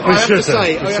 I have to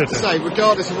say,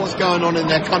 regardless of what's going on in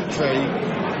their country,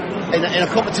 in a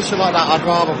competition like that, I'd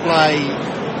rather play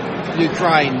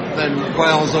Ukraine than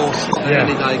Wales or Scotland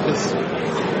any day, because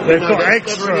they've got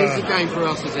extra. Never an easy game for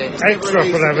us, is it? Extra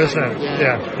for them, isn't it?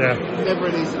 Yeah. Never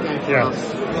an easy game for us.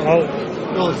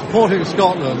 Well, supporting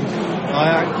Scotland, I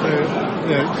actually,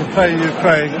 to play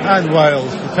Ukraine and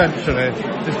Wales potentially,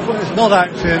 it's not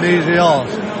actually an easy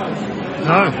ask.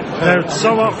 No, they're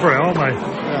so up for it, aren't they?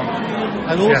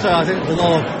 Yeah. And also, I think there's a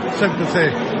lot of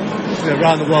sympathy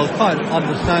around the world, quite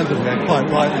understandably and quite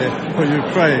rightly, for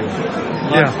Ukraine.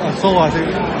 I saw, I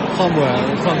think,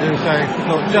 somewhere somebody was saying,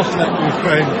 look, just let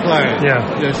Ukraine play.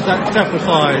 Step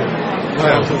aside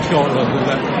Wales and Scotland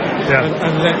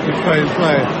and let Ukraine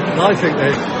play. And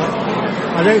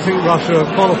I don't think Russia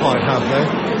have qualified, have they?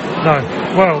 No.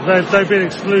 Well, they've been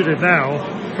excluded now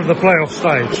from the playoff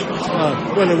stage.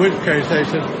 Well, in which case I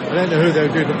don't know who they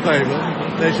would do to play,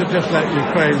 but they should just let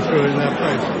Ukraine through in their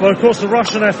place. Well, of course, the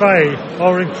Russian FA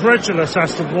are incredulous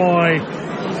as to why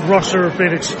Russia have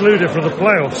been excluded from the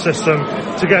playoff system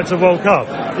to get to the World Cup.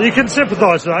 You can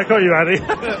sympathise with that, can't you, Andy?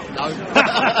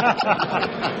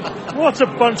 What a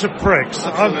bunch of pricks.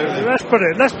 Let's put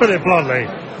it bluntly.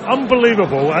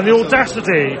 Unbelievable. And the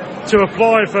audacity to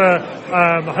apply for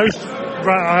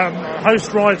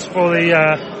host rights for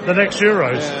the next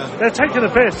Euros. They're taking the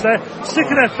piss. They're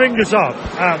sticking their fingers up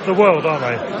at the world, aren't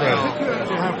they?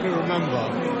 You have to remember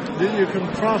that you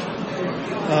can trust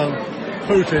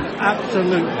Putin,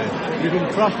 absolutely. You can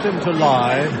trust him to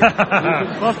lie. You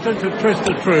can trust him to twist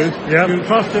the truth. You can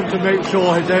trust him to make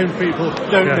sure his own people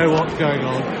don't know what's going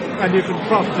on. And you can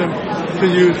trust him to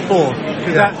use force,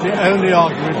 because that's the only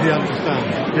argument he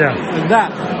understands. And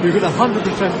that, you can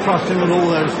 100% trust him on all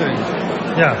those things.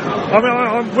 I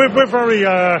mean, we're very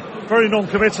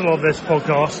non-committal on this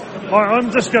podcast.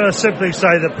 I'm just going to simply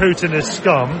say that Putin is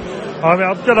scum. I mean,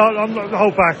 I'm going to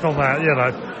hold back on that,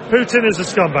 Putin is a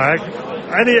scumbag.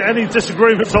 Any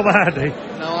disagreements on that, Andy?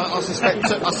 No, I suspect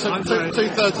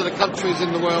two-thirds of the countries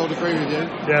in the world agree with you.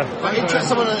 But an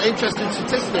interesting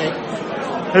statistic.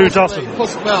 Who doesn't?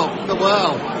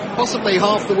 Possibly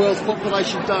half the world's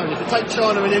population don't. If you take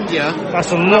China and India,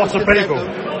 that's a lot of people.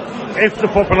 If the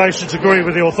populations agree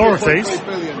with the authorities,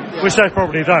 which they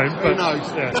probably don't. Who knows?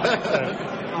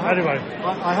 Anyway,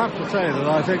 I have to say that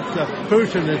I think that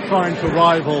Putin is trying to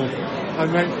rival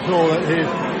and make sure that he's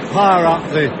higher up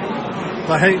the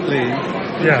hate league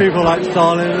than people like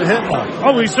Stalin and Hitler.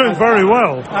 Oh, he's doing very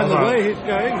well. And the way he's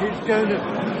going to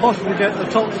possibly get the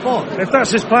top spot. If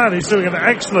that's his plan, he's doing an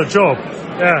excellent job.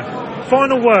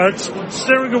 Final words,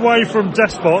 steering away from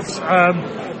despots.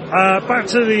 Back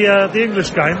to the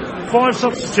English game. 5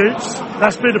 substitutes.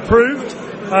 That's been approved.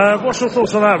 What's your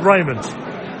thoughts on that, Raymond?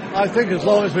 I think as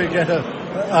long as we get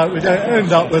we don't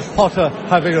end up with Potter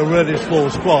having a really small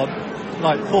squad,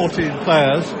 like 14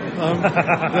 players,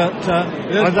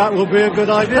 that will be a good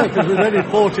idea, because with only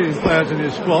 14 players in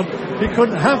his squad, he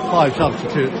couldn't have 5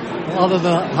 substitutes, other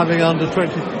than having under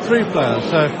 23 players.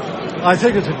 So I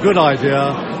think it's a good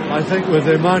idea. I think with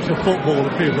the amount of football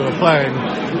that people are playing,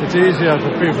 it's easier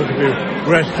for people to be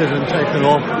rested and taken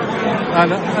off.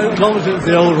 And as long as it's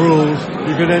the old rules,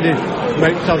 you can only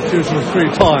make substitutions 3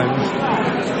 times,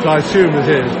 which I assume it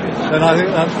is, then I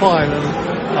think that's fine. And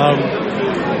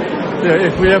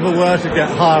if we ever were to get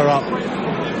higher up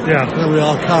than we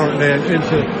are currently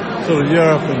into sort of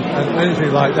Europe and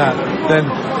anything like that, then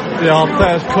our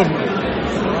players couldn't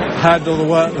handle the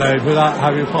workload without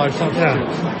having 5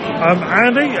 substitutes.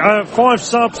 Andy, 5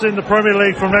 subs in the Premier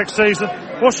League from next season.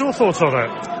 What's your thoughts on it?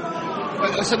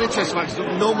 It's an interesting match.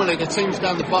 Normally the teams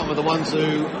down the bottom are the ones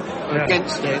who are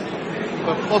against it.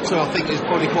 But Potter, I think, is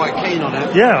probably quite keen on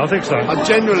it. Yeah, I think so. And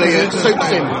generally it suits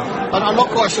him. And I'm not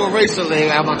quite sure recently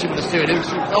how much it was doing.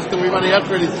 Often we've only had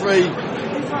really 3,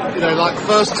 like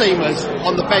first teamers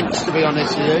on the bench, to be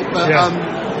honest with you. But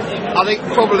I think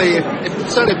probably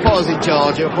if certainly Potter's in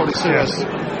charge, it'll probably suit us.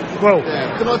 Well,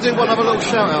 can I do one other little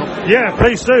shout out? Yeah,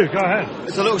 please do. Go ahead.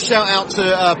 It's a little shout out to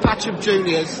Patcham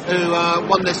Juniors, who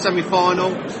won their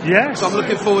semi-final. Yes. So I'm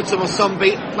looking forward to my son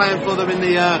playing for them in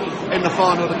the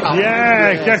final of the cup.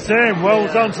 Get in. Well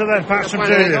done to them, Patcham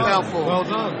Juniors. Well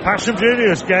done. Patcham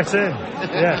Juniors, get in.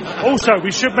 Also,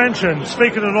 we should mention,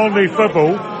 speaking of non-league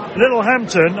football,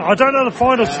 Littlehampton, I don't know the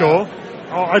final score.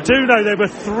 I do know they were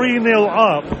 3-0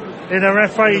 up in their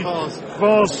FA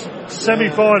Vase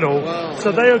semi-final. Wow.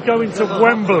 So they are going to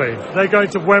Wembley. They're going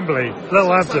to Wembley,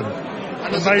 Littlehampton.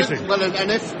 Amazing.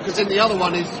 Because in the other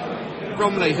one is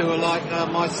Bromley, who are like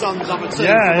my son's other team.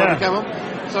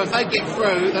 So if they get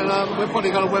through, then we're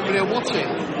probably going to Wembley and watch it.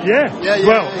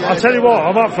 I'll tell you what,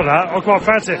 I'm up for that. I quite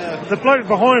fancy it. The bloke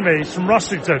behind me is from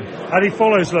Rustington, and he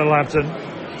follows Littlehampton.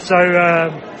 So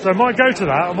I might go to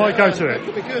that. I might go to it.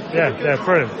 Could be good.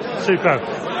 Brilliant. Superb.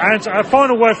 And a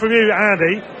final word from you,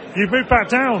 Andy. You've moved back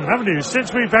down, haven't you?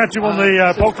 Since we've had you on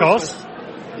the podcast,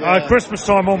 Christmas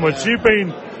time onwards, you've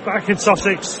been back in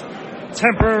Sussex,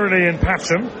 temporarily in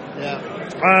Patcham.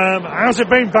 How's it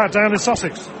been back down in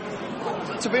Sussex?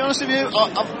 To be honest with you,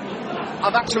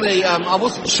 I've actually, I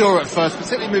wasn't sure at first,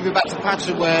 particularly moving back to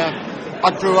Patcham where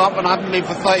I grew up and I haven't been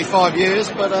for 35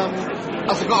 years, but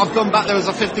I've gone back there as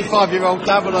a 55-year-old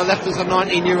dad, but I left as a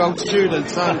 19-year-old student,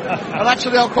 so, and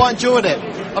actually I quite enjoyed it.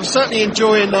 I'm certainly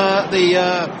enjoying the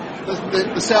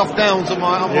South Downs on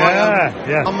my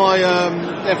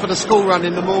for the school run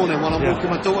in the morning when I'm walking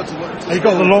my daughter to school. You've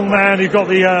got the Long Man, you've got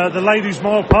the Ladies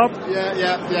Mile pub.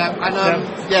 And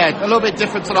a little bit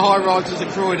different to the high rises of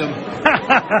Croydon.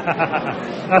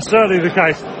 That's certainly the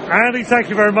case. Andy, thank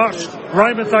you very much.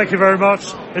 Raymond, thank you very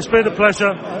much. It's been a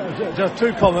pleasure. Just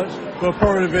two comments. Will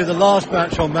probably be the last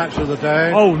match on Match of the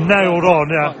Day. Oh, nailed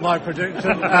on, My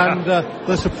prediction. And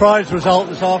the surprise result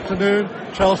this afternoon,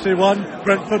 Chelsea 1,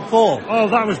 Brentford 4. Oh,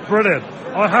 that was brilliant.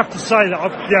 I have to say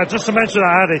that, just to mention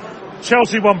that, Andy,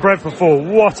 Chelsea 1, Brentford 4.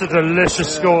 What a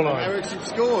delicious scoreline. Eriksen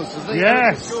scores, doesn't he?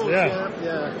 Yes, yeah.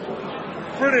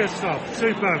 Brilliant stuff.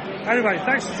 Superb. Anyway,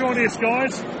 thanks for joining us,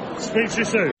 guys. Speak to you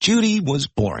soon. Judy was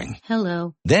boring.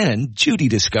 Hello. Then Judy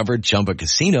discovered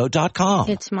ChumbaCasino.com.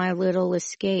 It's my little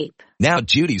escape. Now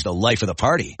Judy's the life of the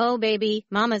party. Oh, baby,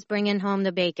 mama's bringing home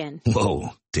the bacon. Whoa,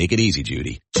 take it easy,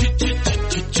 Judy.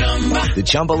 The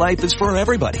Chumba life is for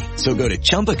everybody. So go to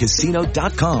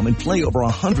ChumbaCasino.com and play over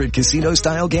 100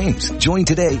 casino-style games. Join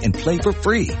today and play for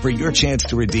free for your chance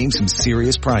to redeem some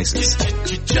serious prizes.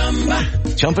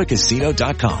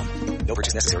 ChumbaCasino.com. No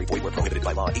purchase necessary. Void where prohibited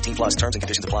by law. 18+ terms and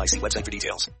conditions apply. See website for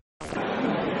details.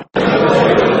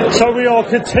 So we are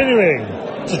continuing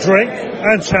to drink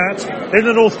and chat in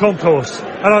the North Concourse.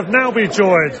 And I've now been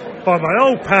joined by my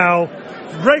old pal,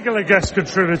 regular guest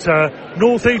contributor,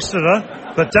 Northeasterner,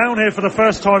 but down here for the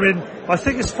first time in, I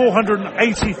think it's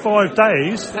 485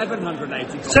 days.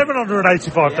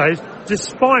 785 days,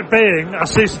 despite being a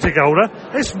season ticket holder.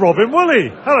 It's Robin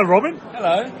Woolley. Hello, Robin.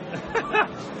 Hello.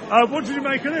 What did you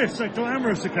make of this? A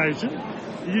glamorous occasion.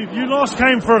 You last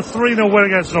came for a 3-0 win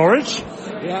against Norwich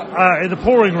in the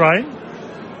pouring rain.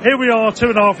 Here we are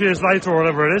 2.5 years later, or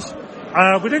whatever it is.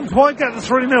 We didn't quite get the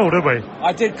 3-0, did we?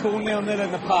 I did call 0-0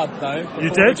 in the pub, though. You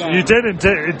did? You did,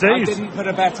 indeed. I didn't put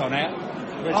a bet on it,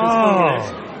 which was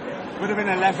foolish. Would have been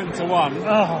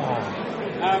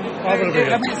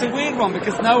 11-1. It's a weird one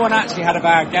because no one actually had a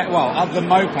bad game. Well, other than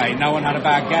Mopé, no one had a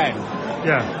bad game.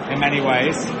 In many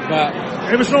ways, but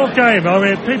it was not a game. I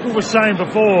mean, people were saying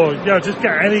before, just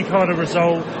get any kind of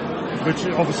result, which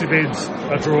obviously means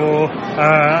a draw.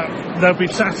 They'll be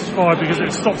satisfied because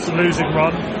it stops the losing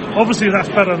run. Obviously, that's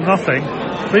better than nothing.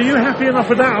 But are you happy enough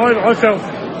with that? I felt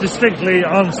distinctly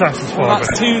unsatisfied. Well,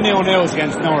 that's 2 0-0s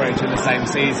against Norwich in the same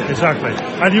season. Exactly.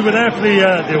 And you were there for the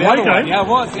away game. Yeah, I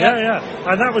was. Yeah.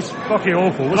 And that was fucking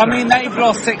awful, wasn't it? I mean, they've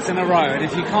lost 6 in a row, and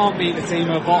if you can't beat the team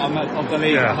at the bottom of the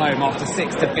league at home after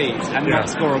 6 defeats and not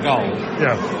score a goal.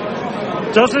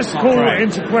 Does this call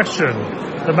into question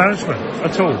the management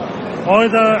at all?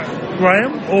 Either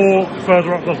Graham or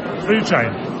further up the food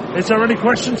chain? Is there any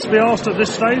questions to be asked at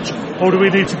this stage, or do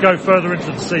we need to go further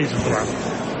into the season for that?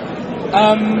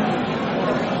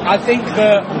 I think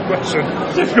difficult question.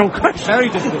 Very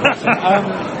difficult question. I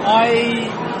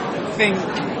think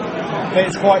that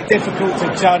it's quite difficult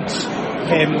to judge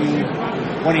him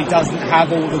when he doesn't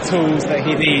have all the tools that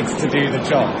he needs to do the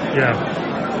job.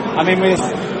 I mean, we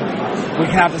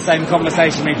can have the same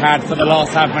conversation we've had for the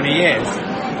last how many years,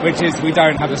 which is we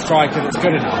don't have a striker that's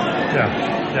good enough.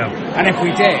 And if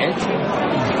we did,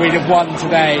 we'd have won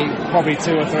today probably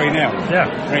 2 or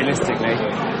 3-0. Realistically.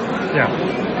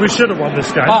 We should have won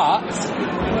this game. But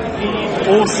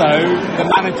also, the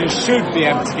manager should be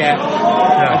able to get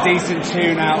a decent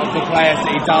tune out of the players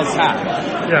that he does have.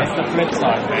 It's the flip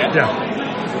side of it.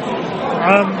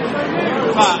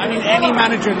 But, I mean, any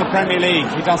manager in the Premier League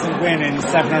who doesn't win in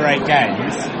 7 or 8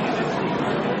 games,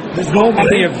 there's not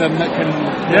many of them that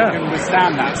can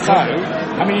withstand that. So,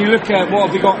 I mean, you look at what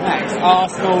have we got next?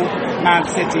 Arsenal, Man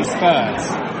City,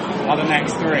 Spurs are the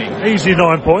next 3. Easy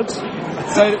 9 points.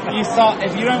 So you start,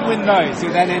 if you don't win those,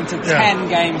 you're then into 10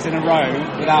 games in a row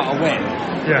without a win.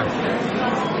 Yeah.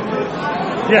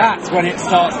 That's when it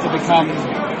starts to become...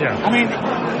 I mean,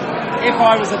 if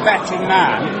I was a betting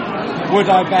man, would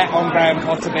I bet on Graham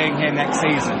Potter being here next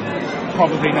season?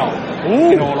 Probably not,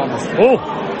 in all honesty.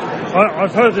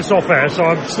 I've heard this off air, so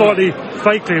I'm slightly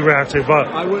fakely reacting, but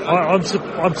I'm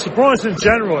surprised in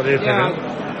general at the opinion.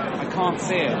 I can't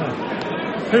see it.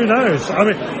 Who knows? I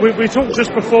mean, we talked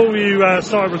just before you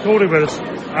started recording with us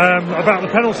about the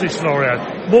penalty scenario.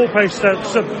 Morpace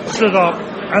stood up,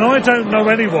 and I don't know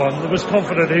anyone that was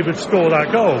confident he would score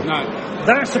that goal. No.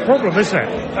 That's the problem, isn't it?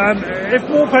 If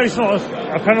Morpace's not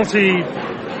a penalty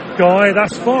guy,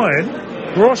 that's fine.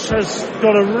 Grosh has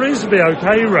got a reasonably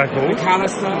okay record.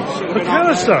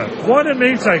 McAllister, why didn't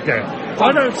he take it?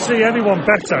 I don't see anyone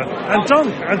better. And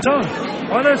Dunk.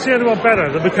 I don't see anyone better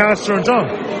than McAllister and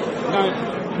Dunk.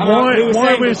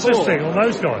 Why are we insisting on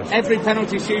those guys? Every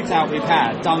penalty shootout we've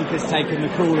had, Dunk has taken the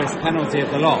cruelest penalty of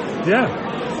the lot. Yeah.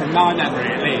 From my memory,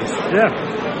 at least. Yeah.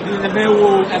 In the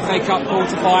Millwall FA Cup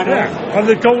quarter-final. Yeah. And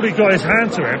the goalie got his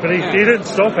hand to it, but he didn't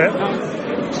stop it.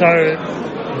 So,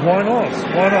 why not?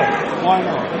 Why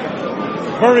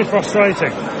not? Very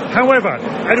frustrating. However,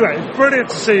 anyway, it's brilliant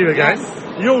to see you again.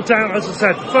 Yes. You're down, as I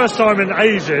said, first time in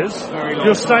ages.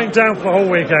 You're staying down for the whole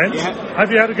weekend. Yeah.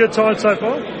 Have you had a good time so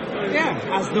far?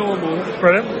 Yeah, as normal.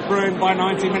 Brilliant. Ruined by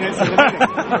 90 minutes of the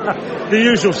minute. The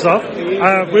usual stuff.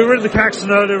 We were in the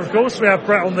Caxton earlier, of course. We had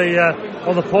Brett on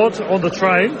the pod, on the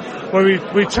train, where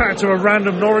we chatted to a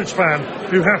random Norwich fan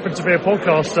who happened to be a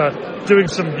podcaster doing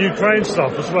some Ukraine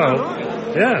stuff as well.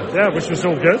 Yeah, which was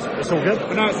all good. It's all good.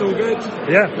 But no, it's all good.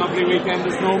 Yeah. Lovely weekend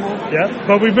as normal. Yeah,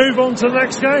 but we move on to the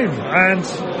next game, and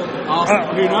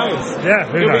Arsenal, who knows? Yeah,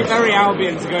 who knows? It'll be very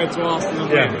Albion to go to Arsenal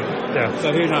and win. Yeah.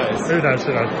 So who knows? Who knows?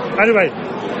 Anyway,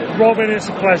 Robin, it's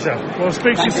a pleasure. We'll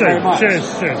speak to you soon.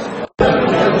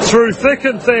 Cheers. Through thick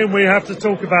and thin, we have to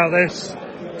talk about this,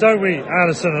 don't we,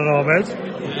 Alison and Ahmed?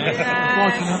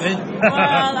 Unfortunately.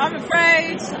 Well, I'm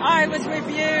afraid I was with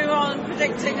you on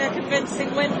predicting a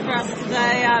convincing win for us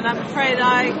today, and I'm afraid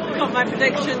I got my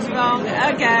predictions wrong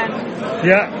again.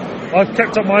 Yeah, I've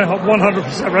kept up my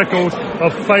 100% record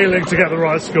of failing to get the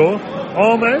right score.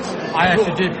 Ahmed? I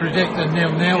actually did predict a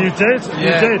 0-0. You did?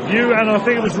 Yeah. You did. You and I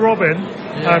think it was Robin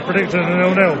predicted a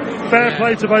 0-0. Fair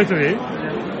play to both of you.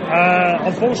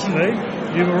 Unfortunately,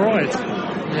 you were right.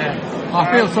 Yeah. I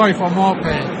feel sorry for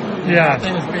Morpay. Yeah. I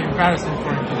think it's been embarrassing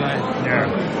for him today.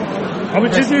 Yeah. I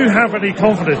mean, did you have any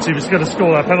confidence he was going to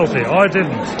score that penalty? I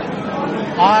didn't.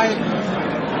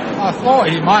 I thought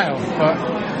he might have, but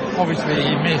obviously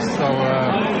he missed, so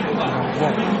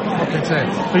what can you say?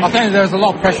 I think there was a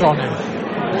lot of pressure on him.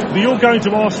 But you're going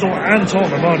to Arsenal and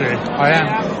Tottenham, aren't you? I am.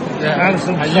 Yeah.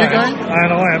 Alison, are you going?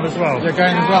 And I am as well. You're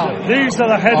going as well? These are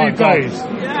the heavy days.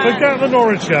 Forget the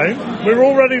Norwich game. We're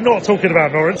already not talking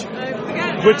about Norwich.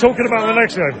 We're talking about the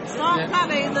next game. Start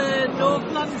planning the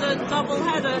North London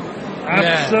double-header.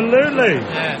 Absolutely.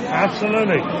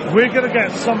 Absolutely. We're going to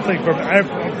get something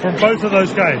from both of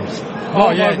those games.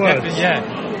 Definitely,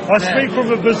 I speak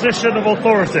from a position of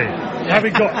authority,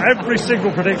 having got every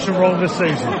single prediction wrong this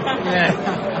season.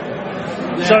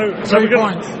 So we're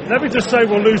going to, let me just say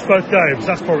we'll lose both games.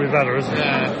 That's probably better, isn't it?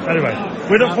 Anyway,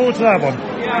 we look forward to that one.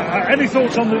 Any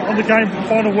thoughts on the game?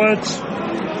 Final words?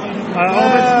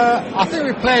 I think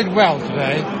we played well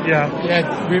today. Yeah.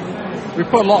 We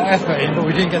put a lot of effort in, but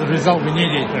we didn't get the result we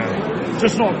needed.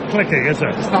 Just not clicking, is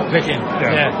it? It's not clicking.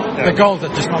 The goals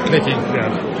are just not clicking.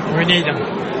 We need them.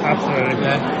 Absolutely.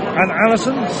 And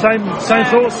Alison, same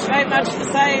thoughts? Very much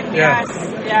the same. Yes.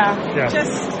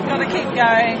 Just got to keep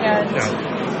going and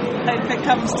hope it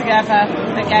comes together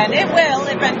again. It will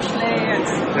eventually.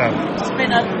 It's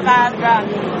been a bad run.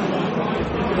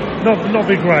 Not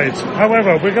be great.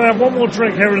 However, we're going to have one more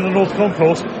drink here in the North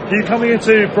Concourse. Are you coming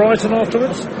into Brighton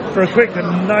afterwards for a quick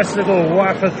and nice little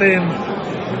wafer-thin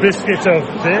biscuit of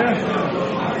beer?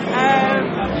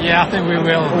 I think we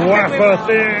will.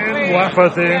 Wafer-thin.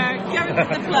 Go with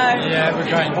the flow. We're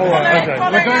going. All right, okay.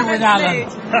 We're going with Alan.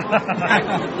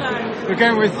 We're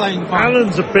going with Zane.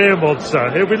 Alan's a beer monster.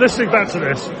 He'll be listening back to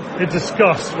this in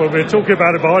disgust when we're talking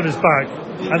about it behind his back.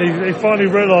 And he finally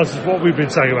realises what we've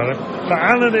been saying about him. But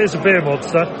Alan is a beer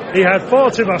monster. He had far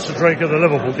too much to drink at the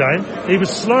Liverpool game. He was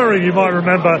slurring, you might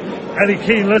remember, any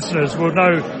keen listeners will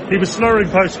know, he was slurring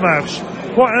post-match.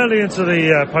 Quite early into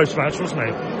the post-match, wasn't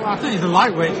he? Well, I think he's a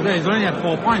lightweight today. He's only had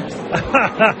 4 points.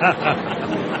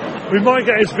 We might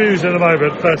get his views in a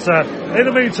moment. But in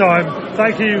the meantime,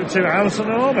 thank you to Alison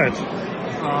and Ahmed.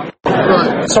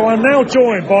 So I'm now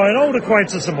joined by an old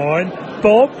acquaintance of mine,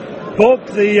 Bob. Bob,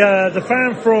 the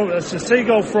fan from it's a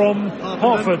seagull from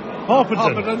Harpenden.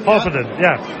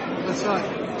 Yeah. That's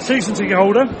right. Season ticket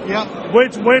holder. Yeah.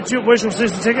 Where's your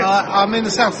season ticket? I'm in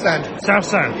the South Stand. South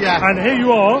Stand. Yeah. And here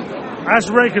you are, as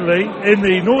regularly in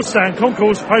the North Stand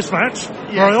concourse post-match,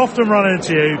 where I often run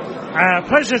into you.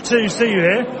 Pleasure to see you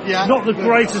here. Yeah. Not the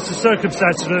greatest of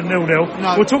circumstances at 0-0.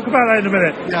 No. We'll talk about that in a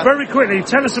minute. Yeah. Very quickly,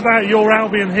 tell us about your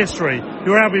Albion history,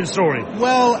 your Albion story.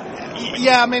 Well,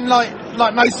 yeah, I mean, like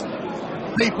most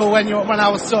people, when I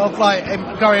was sort of like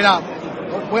growing up,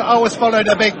 I always followed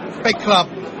a big club.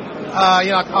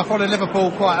 I followed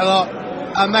Liverpool quite a lot,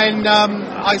 and then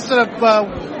I sort of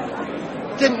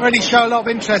didn't really show a lot of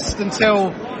interest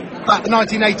until like the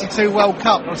 1982 World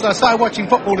Cup. So I started watching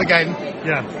football again.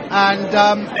 Yeah. And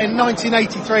in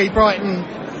 1983, Brighton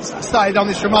started on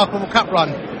this remarkable cup run,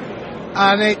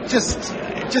 and it just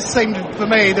seemed for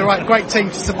me the great team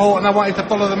to support, and I wanted to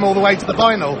follow them all the way to the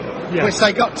final, which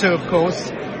they got to, of course.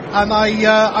 And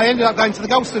I ended up going to the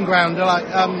Goldstone Ground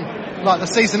like the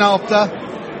season after,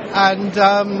 and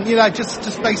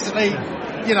just basically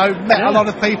met a lot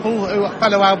of people who are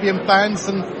fellow Albion fans,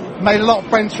 and made a lot of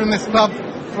friends from this club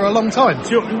for a long time.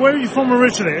 So where are you from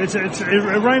originally? It's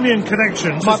Iranian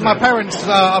connections. My parents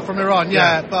are from Iran,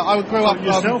 but I grew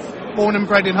up born and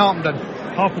bred in Harpenden.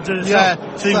 Harpenden itself?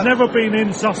 Yeah. So you've never been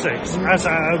in Sussex as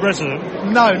a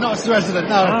resident? No, not as a resident,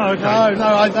 no. Oh, okay. No,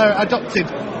 I adopted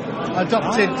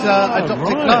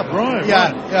club. Right.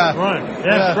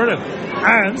 Yeah, brilliant.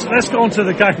 And let's go on to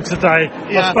the game today.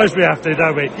 I suppose we have to,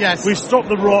 don't we? Yes. We stopped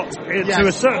the rot to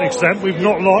a certain extent. We've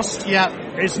not lost. Yeah.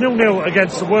 It's 0-0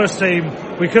 against the worst team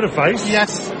we could have faced.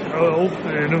 Yes.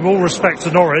 In all respect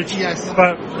to Norwich. Yes.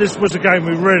 But this was a game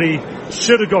we really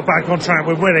should have got back on track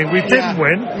with winning. We didn't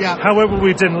win. Yeah. However,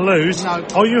 we didn't lose. No.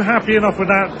 Are you happy enough with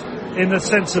that in the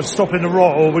sense of stopping the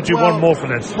rot, or would you want more from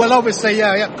this? Well, obviously,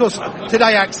 yeah, of course.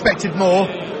 Today I expected more.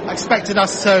 I expected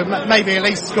us to maybe at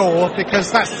least score,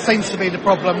 because that seems to be the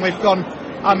problem. We've gone,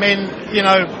 I mean,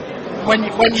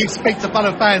 when you speak to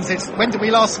fellow fans, it's when did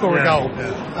we last score a goal?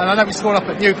 Yeah. And I know we scored up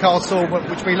at Newcastle,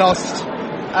 which we lost.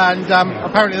 And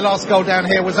apparently the last goal down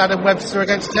here was Adam Webster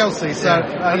against Chelsea. So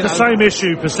and the same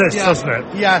issue persists, doesn't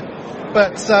it? Yeah.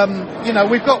 But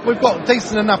we've got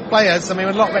decent enough players. I mean,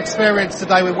 a lot of experience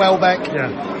today with Welbeck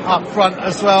up front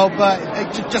as well, but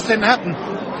it just didn't happen.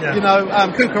 Yeah.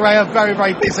 Kukurea, very,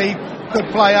 very busy,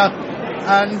 good player,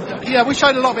 and we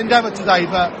showed a lot of endeavour today,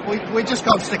 but we just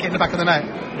can't stick it in the back of the net.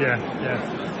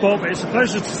 Yeah. Bob, it's a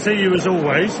pleasure to see you as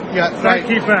always. Yeah, thank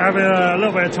you for having a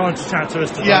little bit of time to chat to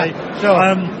us today. Yeah,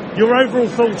 sure. Your overall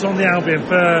thoughts on the Albion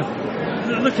for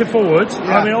looking forward?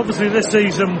 Yeah. I mean, obviously this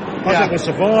season I think we'll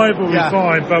survive, we'll be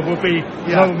fine, but we'll be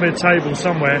lower mid-table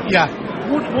somewhere. Yeah.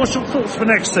 What's your thoughts for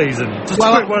next season? Just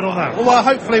a quick word on that. Well,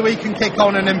 hopefully we can kick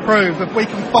on and improve. If we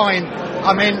can find,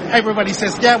 I mean, everybody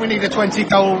says, we need a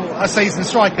 20-goal-a-season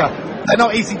striker. They're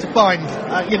not easy to find,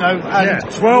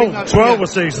 And 12 a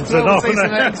season's enough,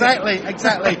 isn't it?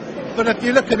 Exactly. But if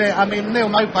you look at it, I mean, Neil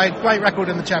Maupay, great record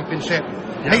in the Championship.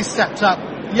 Yeah. He's stepped up.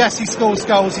 Yes, he scores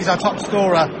goals. He's our top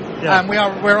scorer. Yeah. And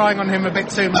we're eyeing on him a bit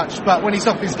too much. But when he's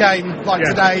off his game, like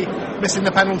today, missing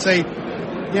the penalty,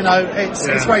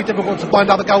 it's very difficult to find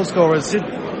other goal scorers.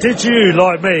 Did you,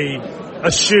 like me,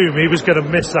 assume he was going to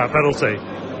miss that penalty?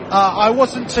 I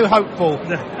wasn't too hopeful,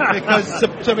 because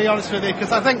to be honest with you,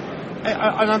 because I think,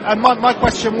 and my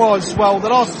question was, well, the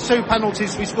last two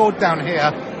penalties we scored down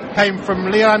here came from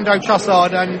Leandro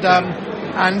Trossard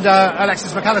and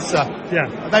Alexis McAllister.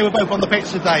 Yeah, they were both on the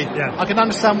pitch today. Yeah, I can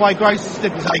understand why Gross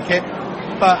didn't take it,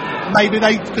 but maybe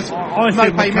because I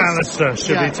think McAllister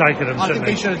should be taking them. I think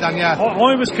he should have done. Yeah,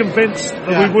 I was convinced that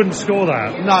we wouldn't score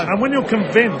that. No, and when you're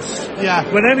convinced,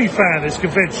 when any fan is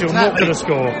convinced you're not going to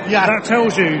score, that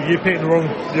tells you you're picking the wrong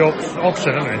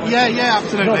option, isn't it? Yeah,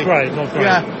 absolutely. Not great.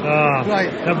 Yeah,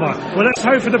 great. Never mind. Well, let's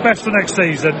hope for the best for next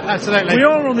season. Absolutely. We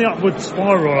are on the upward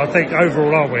spiral, I think,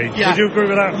 overall, aren't we? Yeah. Would you agree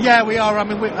with that? Yeah, we are. I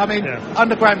mean,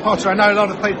 under Graham Potter, I know a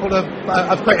lot of people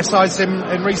have criticised him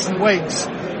in recent weeks,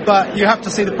 but you have to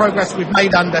see the progress we've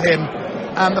made under him,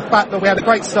 and the fact that we had a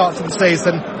great start to the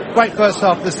season, great first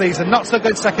half of the season, not so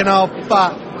good second half,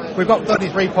 but we've got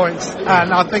 33 points,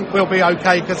 and I think we'll be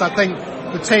okay, because I think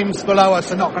the teams below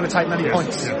us are not going to take many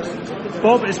points. Yes.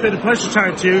 Bob, it's been a pleasure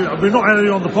chatting to you. We've not had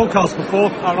you on the podcast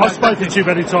before. I've spoken to you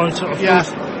many times, of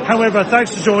course. However,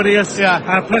 thanks for joining us.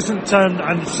 Have a pleasant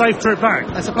and safe trip back.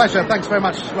 It's a pleasure. Thanks very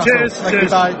much, Russell. Cheers. Thank you.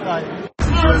 Bye.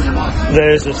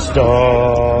 There's a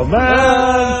starman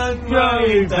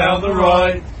going down the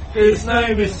right. His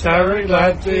name is Tarek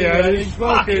Lamptey and he's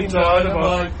fucking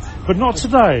dynamite. But not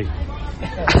today.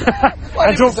 Well,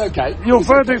 it's okay. Your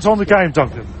verdict on the game,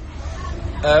 Duncan?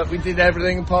 We did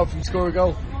everything apart from score a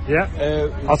goal. Yeah.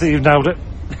 I think you've nailed it.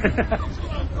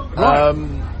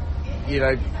 You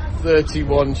know,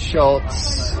 31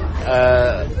 shots,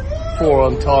 4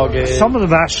 on target. Some of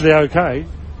them actually okay.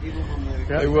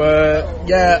 They were,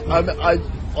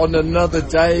 on another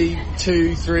day,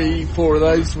 2, 3, 4 of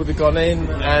those would have gone in,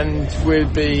 and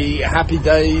we'd be happy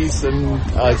days. And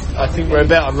I think we're a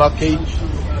bit unlucky.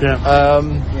 Yeah.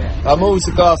 I'm always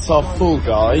a glass half full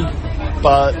guy,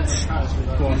 but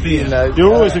you know,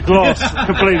 you're always a glass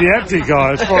completely empty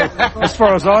guy, as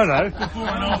far as I know.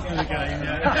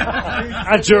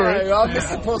 And during. No, I'm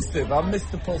Mr. Positive.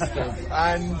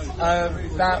 And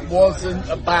that wasn't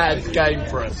a bad game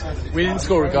for us. We didn't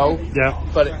score a goal,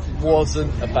 but it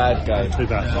wasn't a bad game. Too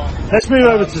bad. Let's move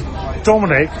over to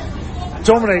Dominic.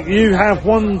 Dominic, you have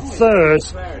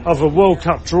 1/3 of a World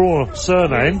Cup draw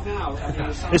surname.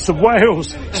 It's the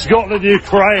Wales, Scotland,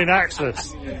 Ukraine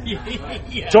axis.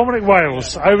 Dominic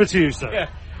Wales, over to you, sir. Yeah.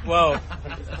 Well,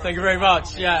 thank you very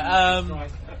much.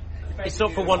 It's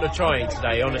not for want of trying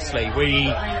today, honestly. We,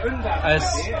 as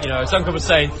Duncan was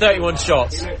saying, 31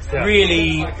 shots.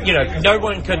 Really, no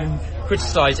one can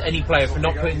criticise any player for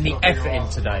not putting the effort in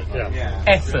today.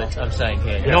 Effort, I'm saying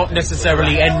here, not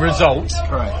necessarily end result.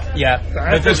 Correct.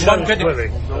 But there's one good.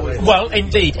 Well,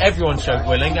 indeed, everyone showed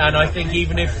willing, and I think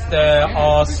even if there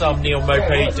are some Neil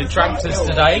Maupay detractors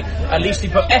today, at least he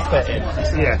put effort in.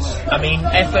 Yes. I mean,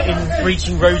 effort in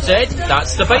reaching Rose Ed,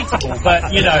 that's debatable, but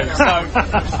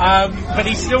but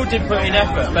he still did put in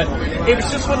effort. But it was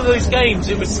just one of those games.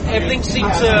 Everything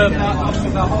seemed to.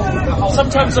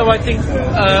 Sometimes, though, I think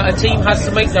a team has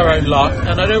to make their own luck,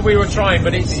 and I know we were trying,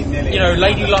 but it's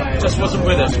Lady Luck just wasn't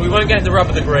with us. We weren't getting the rub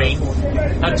of the green.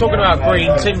 And talking about green,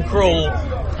 Tim Krul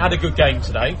had a good game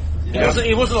today.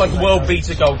 He wasn't like a world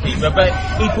beater goalkeeper, but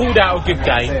he pulled out a good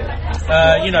game.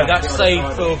 That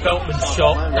save for Veltman's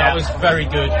shot, that was very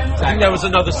good. I think there was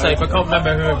another save, I can't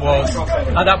remember who it was.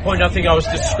 At that point I think I was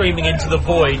just screaming into the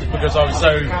void because I was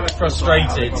so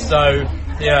frustrated. So,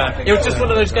 it was just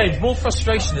one of those games, more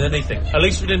frustration than anything. At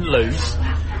least we didn't lose.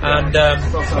 And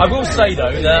I will say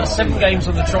though, there are 7 games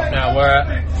on the trot now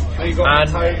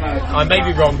and I may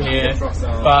be wrong here,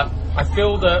 but I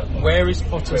feel that where is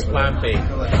Potter's plan B?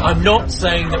 I'm not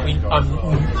saying that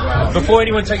before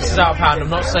anyone takes us out of hand, I'm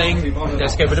not saying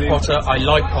let's get rid of Potter. I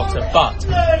like Potter, but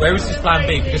where is his plan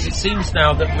B? Because it seems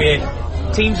now that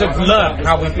teams have learned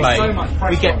how we play.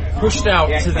 We get pushed out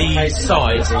to the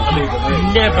sides.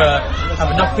 We never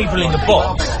have enough people in the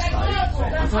box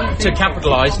to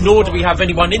capitalise, nor do we have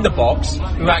anyone in the box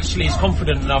who actually is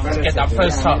confident enough to get that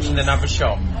first touch and then have a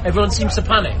shot. Everyone seems to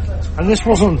panic. And this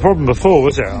wasn't a problem before,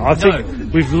 was it? I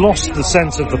think we've lost the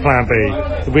sense of the plan B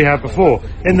that we had before.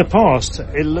 In the past,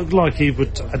 it looked like he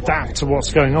would adapt to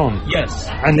what's going on. Yes.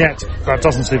 And yet, that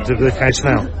doesn't seem to be the case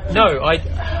now. No, I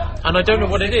don't know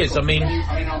what it is. I mean,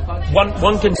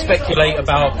 one can speculate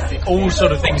about all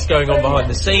sort of things going on behind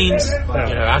the scenes.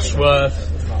 Ashworth.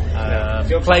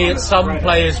 Some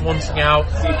players wanting out,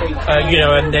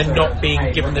 and then not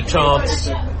being given the chance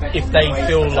if they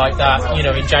feel like that,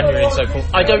 in January and so forth.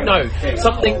 I don't know.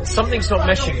 Something's not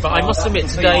meshing, but I must admit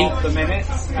today,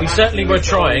 we certainly were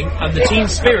trying, and the team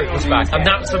spirit was back, and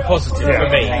that's a positive for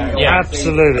me. Yeah.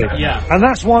 Absolutely. Yeah. And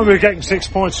that's why we're getting 6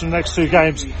 points from the next 2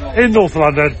 games in North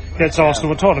London against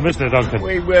Arsenal and Tottenham, isn't it, Duncan?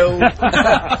 We will.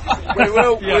 We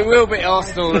will beat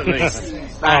Arsenal at least.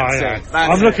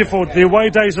 I'm looking forward. The away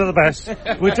days are the best.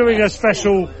 We're doing a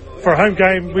special for a home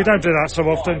game. We don't do that so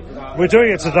often. We're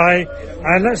doing it today,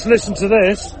 and let's listen to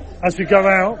this as we go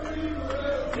out.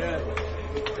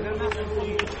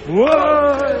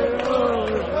 Whoa!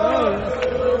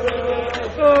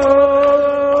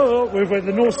 We're with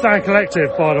the North Stand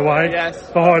Collective, by the way,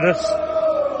 behind us.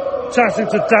 Chatting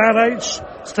to Dan H,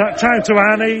 chatting to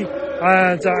Annie,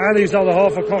 and Annie's other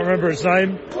half, I can't remember his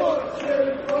name.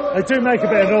 They do make a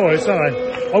bit of noise, don't they?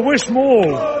 I wish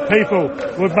more people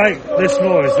would make this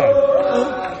noise, though.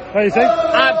 What do you think?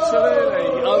 Absolutely.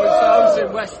 I was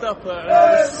in West Upper and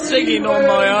I was singing on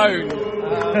my own.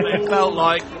 It felt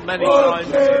like many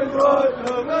times.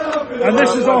 And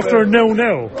this is after a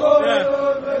 0-0.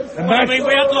 I mean,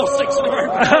 we had lost 6 in a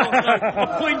row.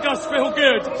 A point does feel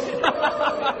good.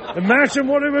 Imagine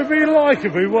what it would be like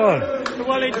if we won.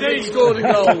 Well, indeed. Scored a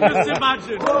goal. Just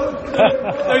imagine.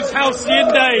 Those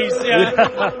halcyon days,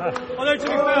 Although, to be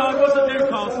fair, I was at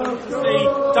Newcastle to see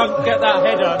Dunk get that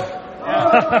header.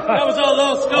 That was our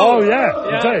last goal. Oh,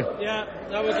 indeed. Yeah,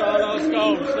 that was our last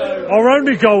goal. So. Our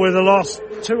only goal in the last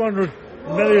 200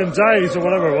 million days or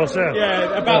whatever it was, yeah.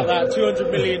 Yeah, about that,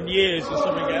 200 million years or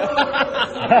something, yeah.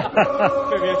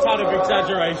 Could be a ton of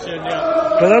exaggeration,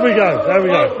 yeah. But there we go.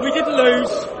 We didn't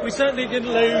lose. We certainly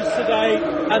didn't lose today,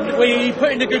 and we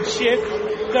put in a good shift.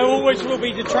 There always will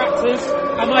be detractors.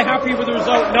 Am I happy with the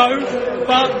result? No,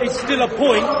 but it's still a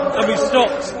point, and we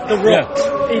stopped the rot,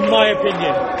 in my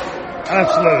opinion.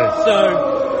 Absolutely.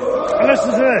 So... And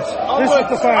listen to this. This is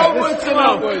the fans.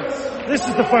 This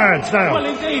is the fans now. Well,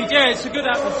 indeed, yeah, it's a good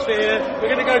atmosphere. We're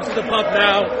going to go to the pub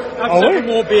now, have several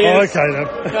more beers. Oh, okay then.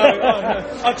 No.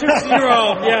 I twisted your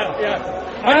arm, yeah.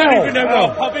 I don't even know what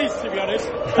a pub is, to be honest.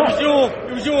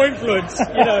 It was your influence,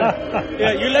 you know.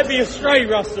 Yeah, you led me astray,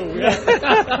 Russell. Yeah.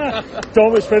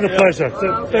 Dom, it's been a pleasure.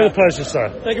 It's been a pleasure, sir.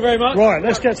 Thank you very much. Right,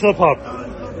 let's get to the pub.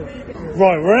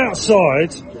 Right, we're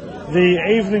outside the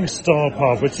Evening Star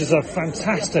pub, which is a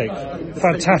fantastic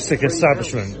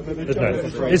establishment, isn't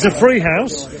it? It's a free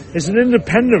house. It's an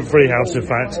independent free house, in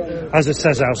fact, as it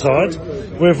says outside.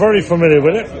 We're very familiar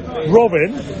with it.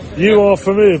 Robin, you are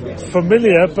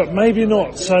familiar, but maybe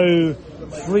not so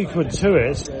frequent to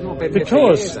it,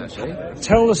 because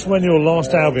tell us when your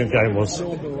last Albion game was.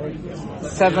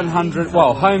 700.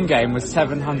 Well, home game was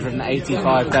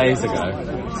 785 days ago.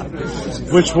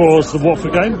 Which was the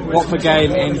Watford game? Watford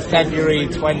game in February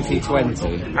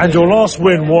 2020. And your last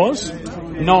win was?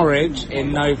 Norwich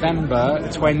in November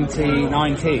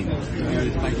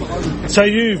 2019. So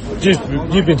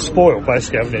you've been spoiled,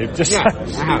 basically, haven't you? Just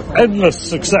endless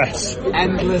success.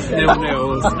 Endless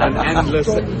 0-0s and endless...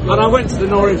 But I went to the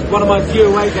Norwich, one of my few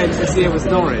away games this year was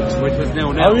Norwich, which was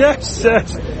 0-0. Oh yes,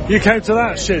 you came to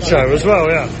that shit show as well,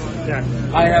 yeah.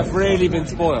 I have really been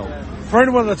spoiled. For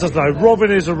anyone that doesn't know,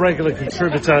 Robin is a regular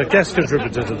contributor, guest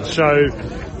contributor to the show,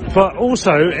 but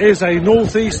also is a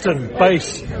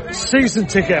Northeastern-based season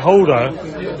ticket holder,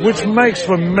 which makes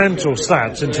for mental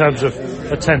stats in terms of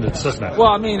attendance, doesn't it? Well,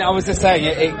 I mean, I was just saying,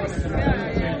 it's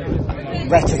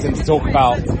reticent to talk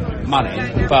about money,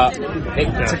 but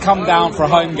to come down for a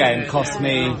home game cost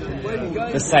me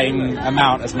the same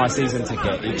amount as my season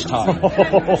ticket each time.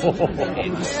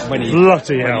 when you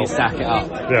stack it up.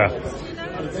 Yeah.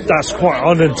 That's quite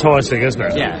unenticing, isn't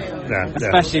it? Yeah.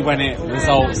 Especially when it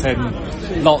results in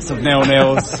lots of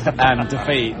 0-0s and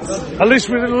defeats. At least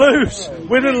we didn't lose.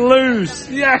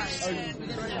 Yes.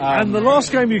 And the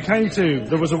last game you came to,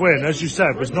 there was a win, as you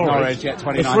said, was Norwich. The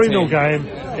 3-0 game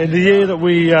in the year that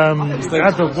we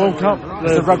had the World Cup. It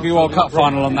was the Rugby World Cup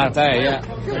final on that day, yeah.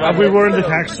 And we were in the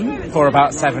Caxton. For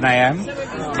about 7 a.m.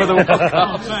 for the World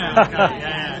Cup.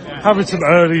 Having some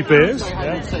early beers.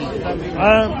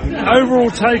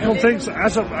 Overall take on things,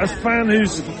 as a fan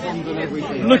who's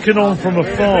looking on from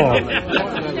afar,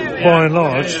 by and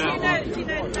large,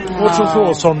 what's your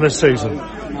thoughts on this season?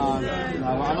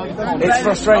 It's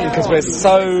frustrating because we're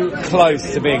so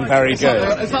close to being very good.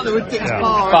 But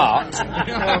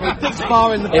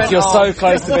if you're so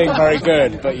close to being very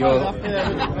good, but you're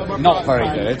not very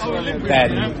good,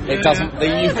 then it doesn't.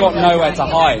 You've got nowhere to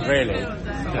hide, really.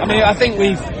 I mean, I think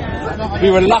we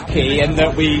were lucky in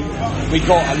that we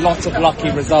got a lot of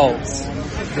lucky results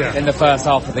in the first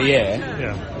half of the year.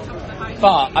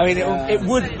 But, I mean, it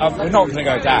would, we're not going to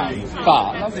go down,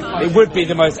 but it would be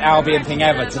the most Albion thing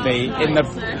ever to be in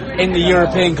the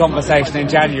European conversation in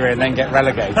January and then get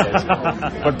relegated.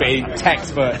 Would be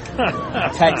textbook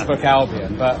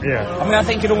Albion. But, I mean, I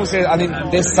think it also,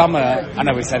 this summer, I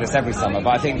know we say this every summer,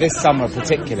 but I think this summer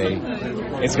particularly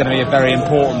is going to be a very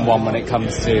important one when it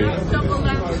comes to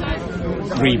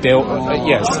rebuild,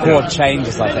 squad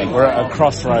changes. I think we're at a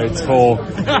crossroads for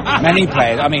many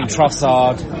players. I mean,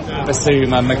 Trossard,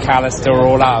 Basuma, McAllister are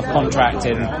all out of contract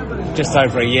in just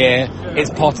over a year. Is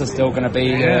Potter still going to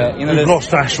be? We've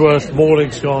lost Ashworth.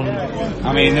 Morling's gone.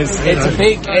 I mean, it's a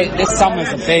big. This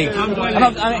summer's a big. And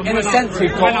in a sense,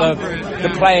 we've got the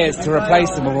players to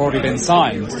replace them have already been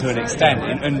signed to an extent.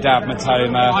 In Undav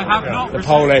Matoma, the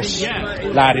Polish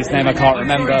lad whose name I can't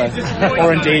remember,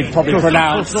 or indeed probably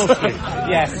pronounce.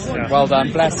 Yes, well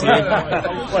done, bless you.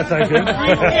 Well, thank you.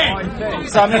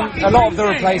 So I mean, a lot of the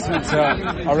replacements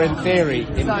are in theory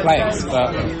in place,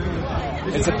 but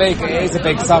it is a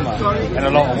big summer in a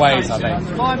lot of ways, I think.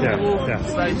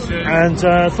 And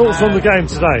thoughts on the game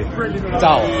today?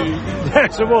 Dull.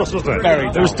 Yes, it was, wasn't it?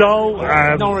 Very dull. It was dull.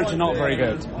 Norwich are not very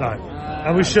good. No,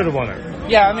 and we should have won it.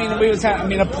 Yeah, I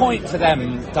mean, a point for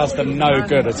them does them no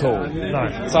good at all.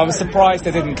 No. So I was surprised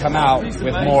they didn't come out with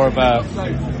more of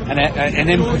an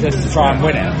impetus to try and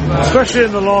win it. Especially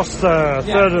in the last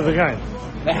third of the game.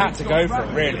 They had to go for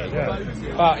it, really.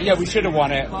 But we should have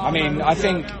won it. I mean, I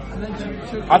think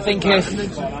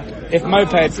if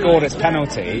Moped had scored its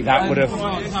penalty, that would have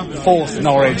forced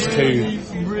Norwich to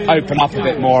open up a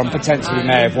bit more and potentially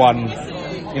may have won, 2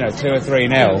 or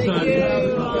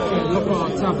 3-0.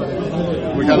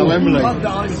 We go to Wembley.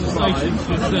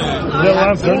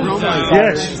 Littlehampton.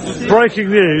 Yes. Breaking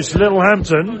news.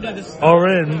 Littlehampton are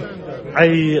in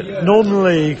a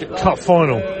non-league cup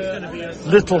final.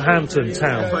 Littlehampton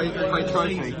Town.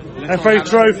 FA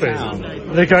Trophy.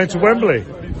 They're going to Wembley.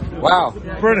 Wow.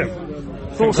 Brilliant.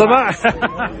 Thoughts on that?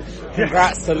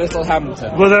 Congrats to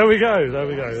Littlehampton. Well, there we go.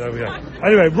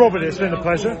 Anyway, Robin, it's been a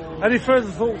pleasure. Any further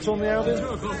thoughts on the Albion?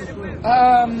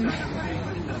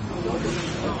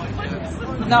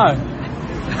 No.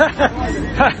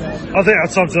 I think that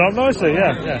sums it up nicely,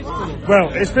 yeah.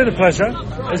 Well, it's been a pleasure.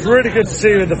 It's really good to see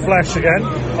you in the flesh again.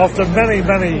 After many,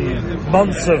 many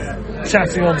months of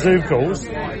chatting on Zoom calls,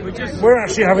 we're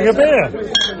actually having a beer.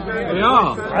 We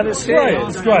are. And it's great.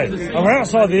 And we're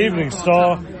outside the Evening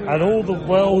Star, and all is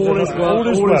well. All is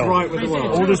right with the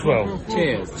world. All is well.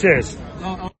 Cheers.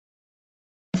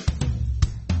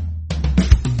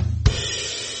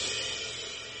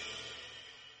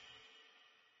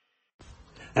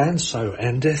 And so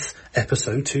endeth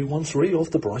episode 213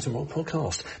 of the Brighton Rock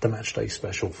podcast, the matchday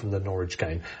special from the Norwich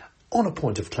game. On a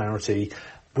point of clarity,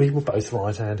 we were both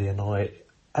right, Andy and I,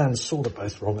 and sort of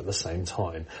both wrong at the same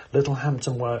time.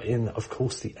 Littlehampton were in, of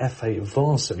course, the FA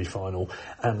Vase semi-final,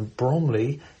 and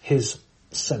Bromley, his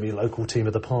semi-local team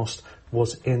of the past,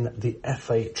 was in the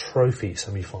FA Trophy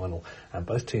semi-final, and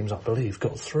both teams, I believe,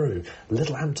 got through.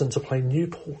 Littlehampton to play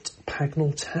Newport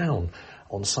Pagnell Town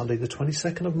on Sunday the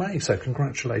 22nd of May, so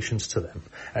congratulations to them.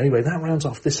 Anyway, that rounds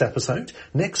off this episode.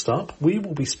 Next up, we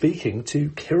will be speaking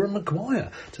to Kieran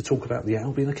Maguire to talk about the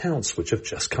Albion accounts, which have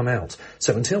just come out.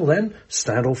 So until then,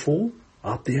 stand or fall,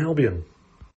 up the Albion.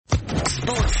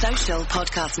 Sports Social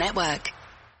Podcast Network.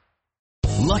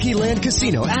 Lucky Land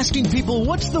Casino, asking people,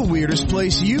 what's the weirdest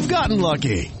place you've gotten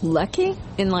lucky? Lucky?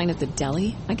 In line at the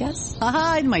deli, I guess?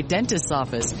 Aha, in my dentist's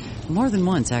office. More than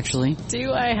once, actually.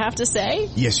 Do I have to say?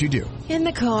 Yes, you do. In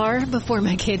the car before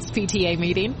my kids' PTA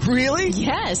meeting. Really?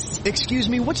 Yes. Excuse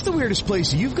me, what's the weirdest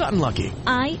place you've gotten lucky?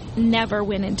 I never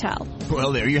win and tell.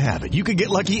 Well, there you have it. You can get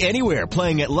lucky anywhere,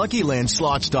 playing at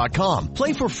LuckyLandSlots.com.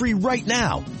 Play for free right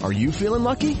now. Are you feeling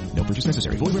lucky? No purchase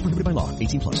necessary. Void where prohibited by law.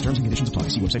 18+. Terms and conditions apply.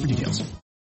 See website for details.